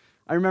night.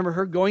 I remember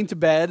her going to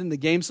bed and the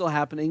game's still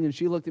happening. And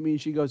she looked at me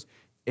and she goes,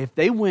 if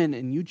they win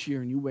and you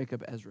cheer and you wake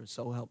up Ezra,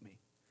 so help me.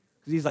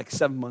 Because he's like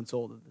 7 months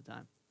old at the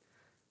time.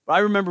 But I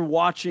remember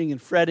watching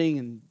and fretting,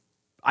 and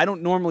I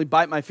don't normally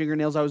bite my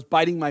fingernails. I was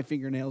biting my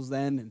fingernails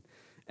then.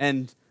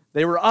 And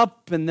they were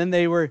up, and then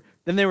they were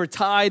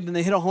tied, and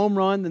they hit a home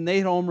run, then they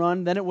hit a home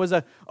run. Then it was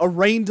a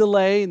rain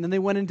delay, and then they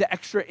went into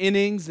extra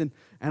innings, and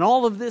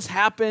all of this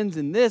happened,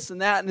 and this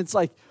and that. And it's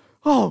like,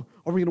 oh,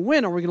 are we going to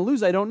win? Are we going to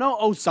lose? I don't know.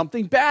 Oh,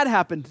 something bad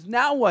happened.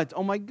 Now what?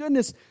 Oh, my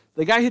goodness.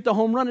 The guy hit the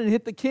home run and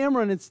hit the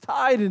camera, and it's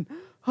tied, and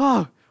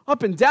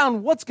up and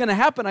down. What's going to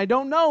happen? I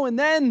don't know. And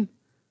then,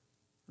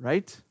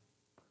 right,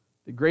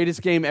 the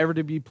greatest game ever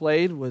to be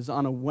played was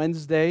on a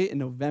Wednesday in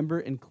November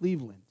in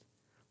Cleveland.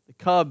 The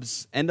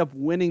Cubs end up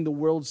winning the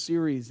World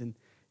Series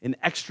in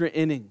extra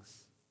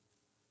innings.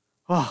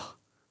 Oh,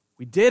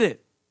 we did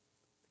it.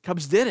 The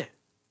Cubs did it.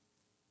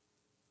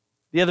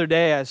 The other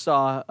day I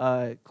saw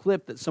a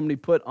clip that somebody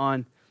put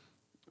on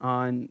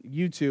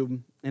YouTube,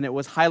 and it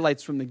was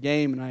highlights from the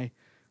game, and I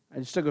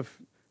just took a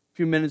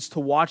few minutes to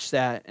watch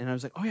that, and I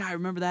was like, oh yeah, I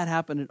remember that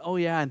happened, and oh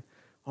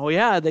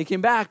yeah, they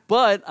came back,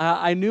 but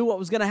I knew what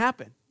was going to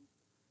happen.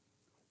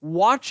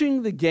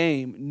 Watching the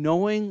game,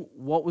 knowing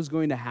what was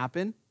going to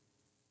happen,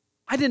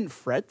 I didn't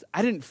fret.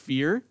 I didn't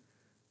fear.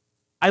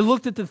 I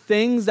looked at the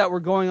things that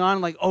were going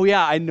on like, oh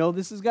yeah, I know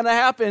this is going to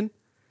happen.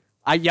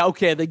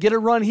 Okay, they get a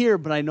run here,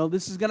 but I know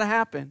this is going to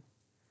happen.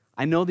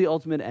 I know the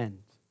ultimate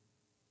end.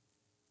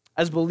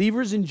 As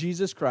believers in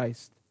Jesus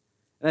Christ,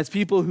 and as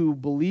people who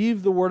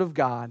believe the Word of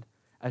God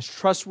as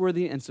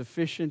trustworthy and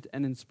sufficient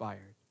and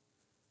inspired,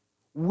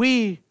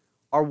 we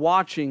are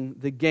watching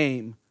the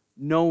game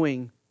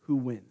knowing who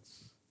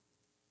wins.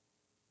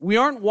 We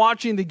aren't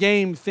watching the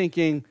game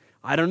thinking,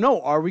 I don't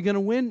know, are we going to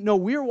win? No,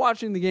 we are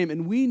watching the game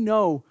and we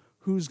know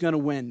who's going to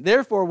win.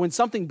 Therefore, when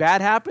something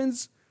bad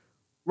happens,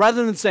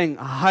 rather than saying,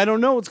 I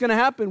don't know what's going to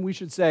happen, we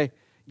should say,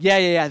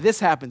 yeah, this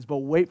happens, but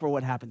wait for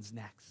what happens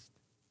next.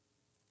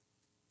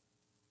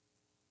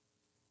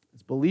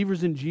 As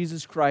believers in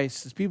Jesus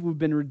Christ, as people who've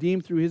been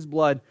redeemed through His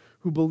blood,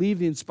 who believe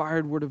the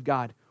inspired Word of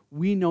God,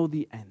 we know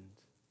the end.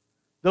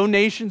 Though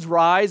nations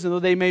rise and though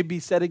they may be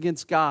set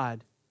against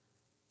God,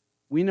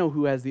 we know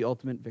who has the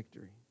ultimate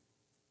victory.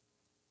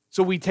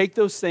 So we take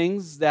those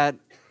things that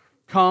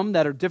come,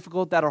 that are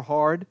difficult, that are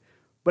hard,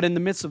 but in the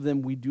midst of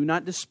them, we do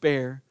not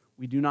despair,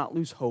 we do not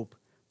lose hope,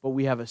 but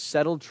we have a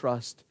settled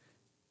trust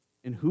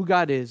in who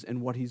God is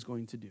and what He's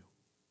going to do.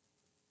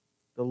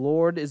 The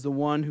Lord is the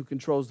one who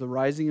controls the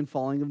rising and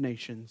falling of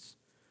nations.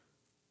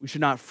 We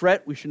should not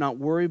fret, we should not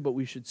worry, but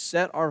we should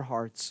set our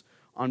hearts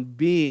on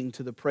being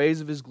to the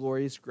praise of his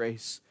glorious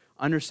grace,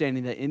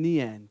 understanding that in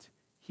the end,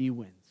 he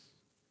wins.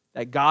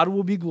 That God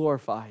will be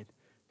glorified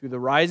through the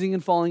rising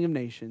and falling of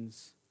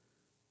nations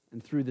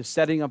and through the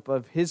setting up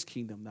of his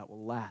kingdom that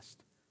will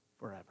last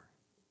forever.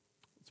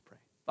 Let's pray.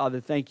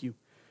 Father, thank you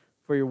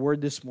for your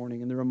word this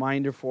morning and the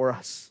reminder for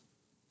us,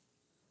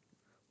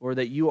 Lord,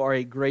 that you are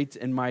a great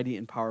and mighty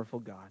and powerful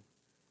God.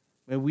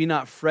 May we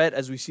not fret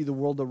as we see the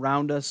world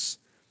around us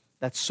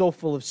that's so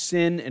full of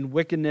sin and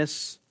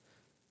wickedness,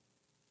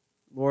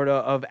 Lord,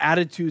 of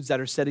attitudes that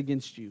are set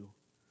against you.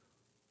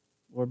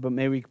 Lord, but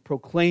may we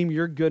proclaim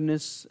your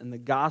goodness and the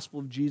gospel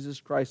of Jesus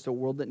Christ to a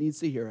world that needs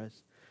to hear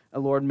us.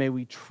 And Lord, may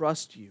we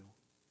trust you,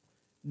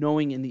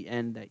 knowing in the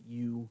end that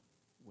you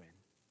win.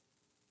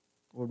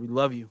 Lord, we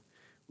love you.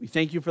 We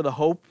thank you for the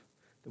hope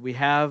that we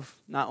have,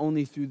 not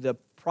only through the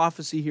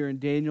prophecy here in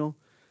Daniel,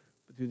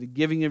 but through the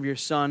giving of your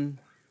Son,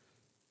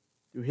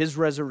 through his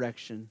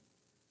resurrection,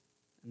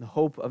 and the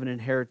hope of an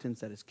inheritance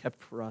that is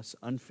kept for us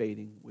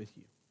unfading with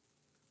you.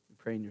 We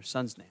pray in your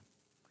Son's name.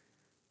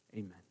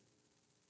 Amen.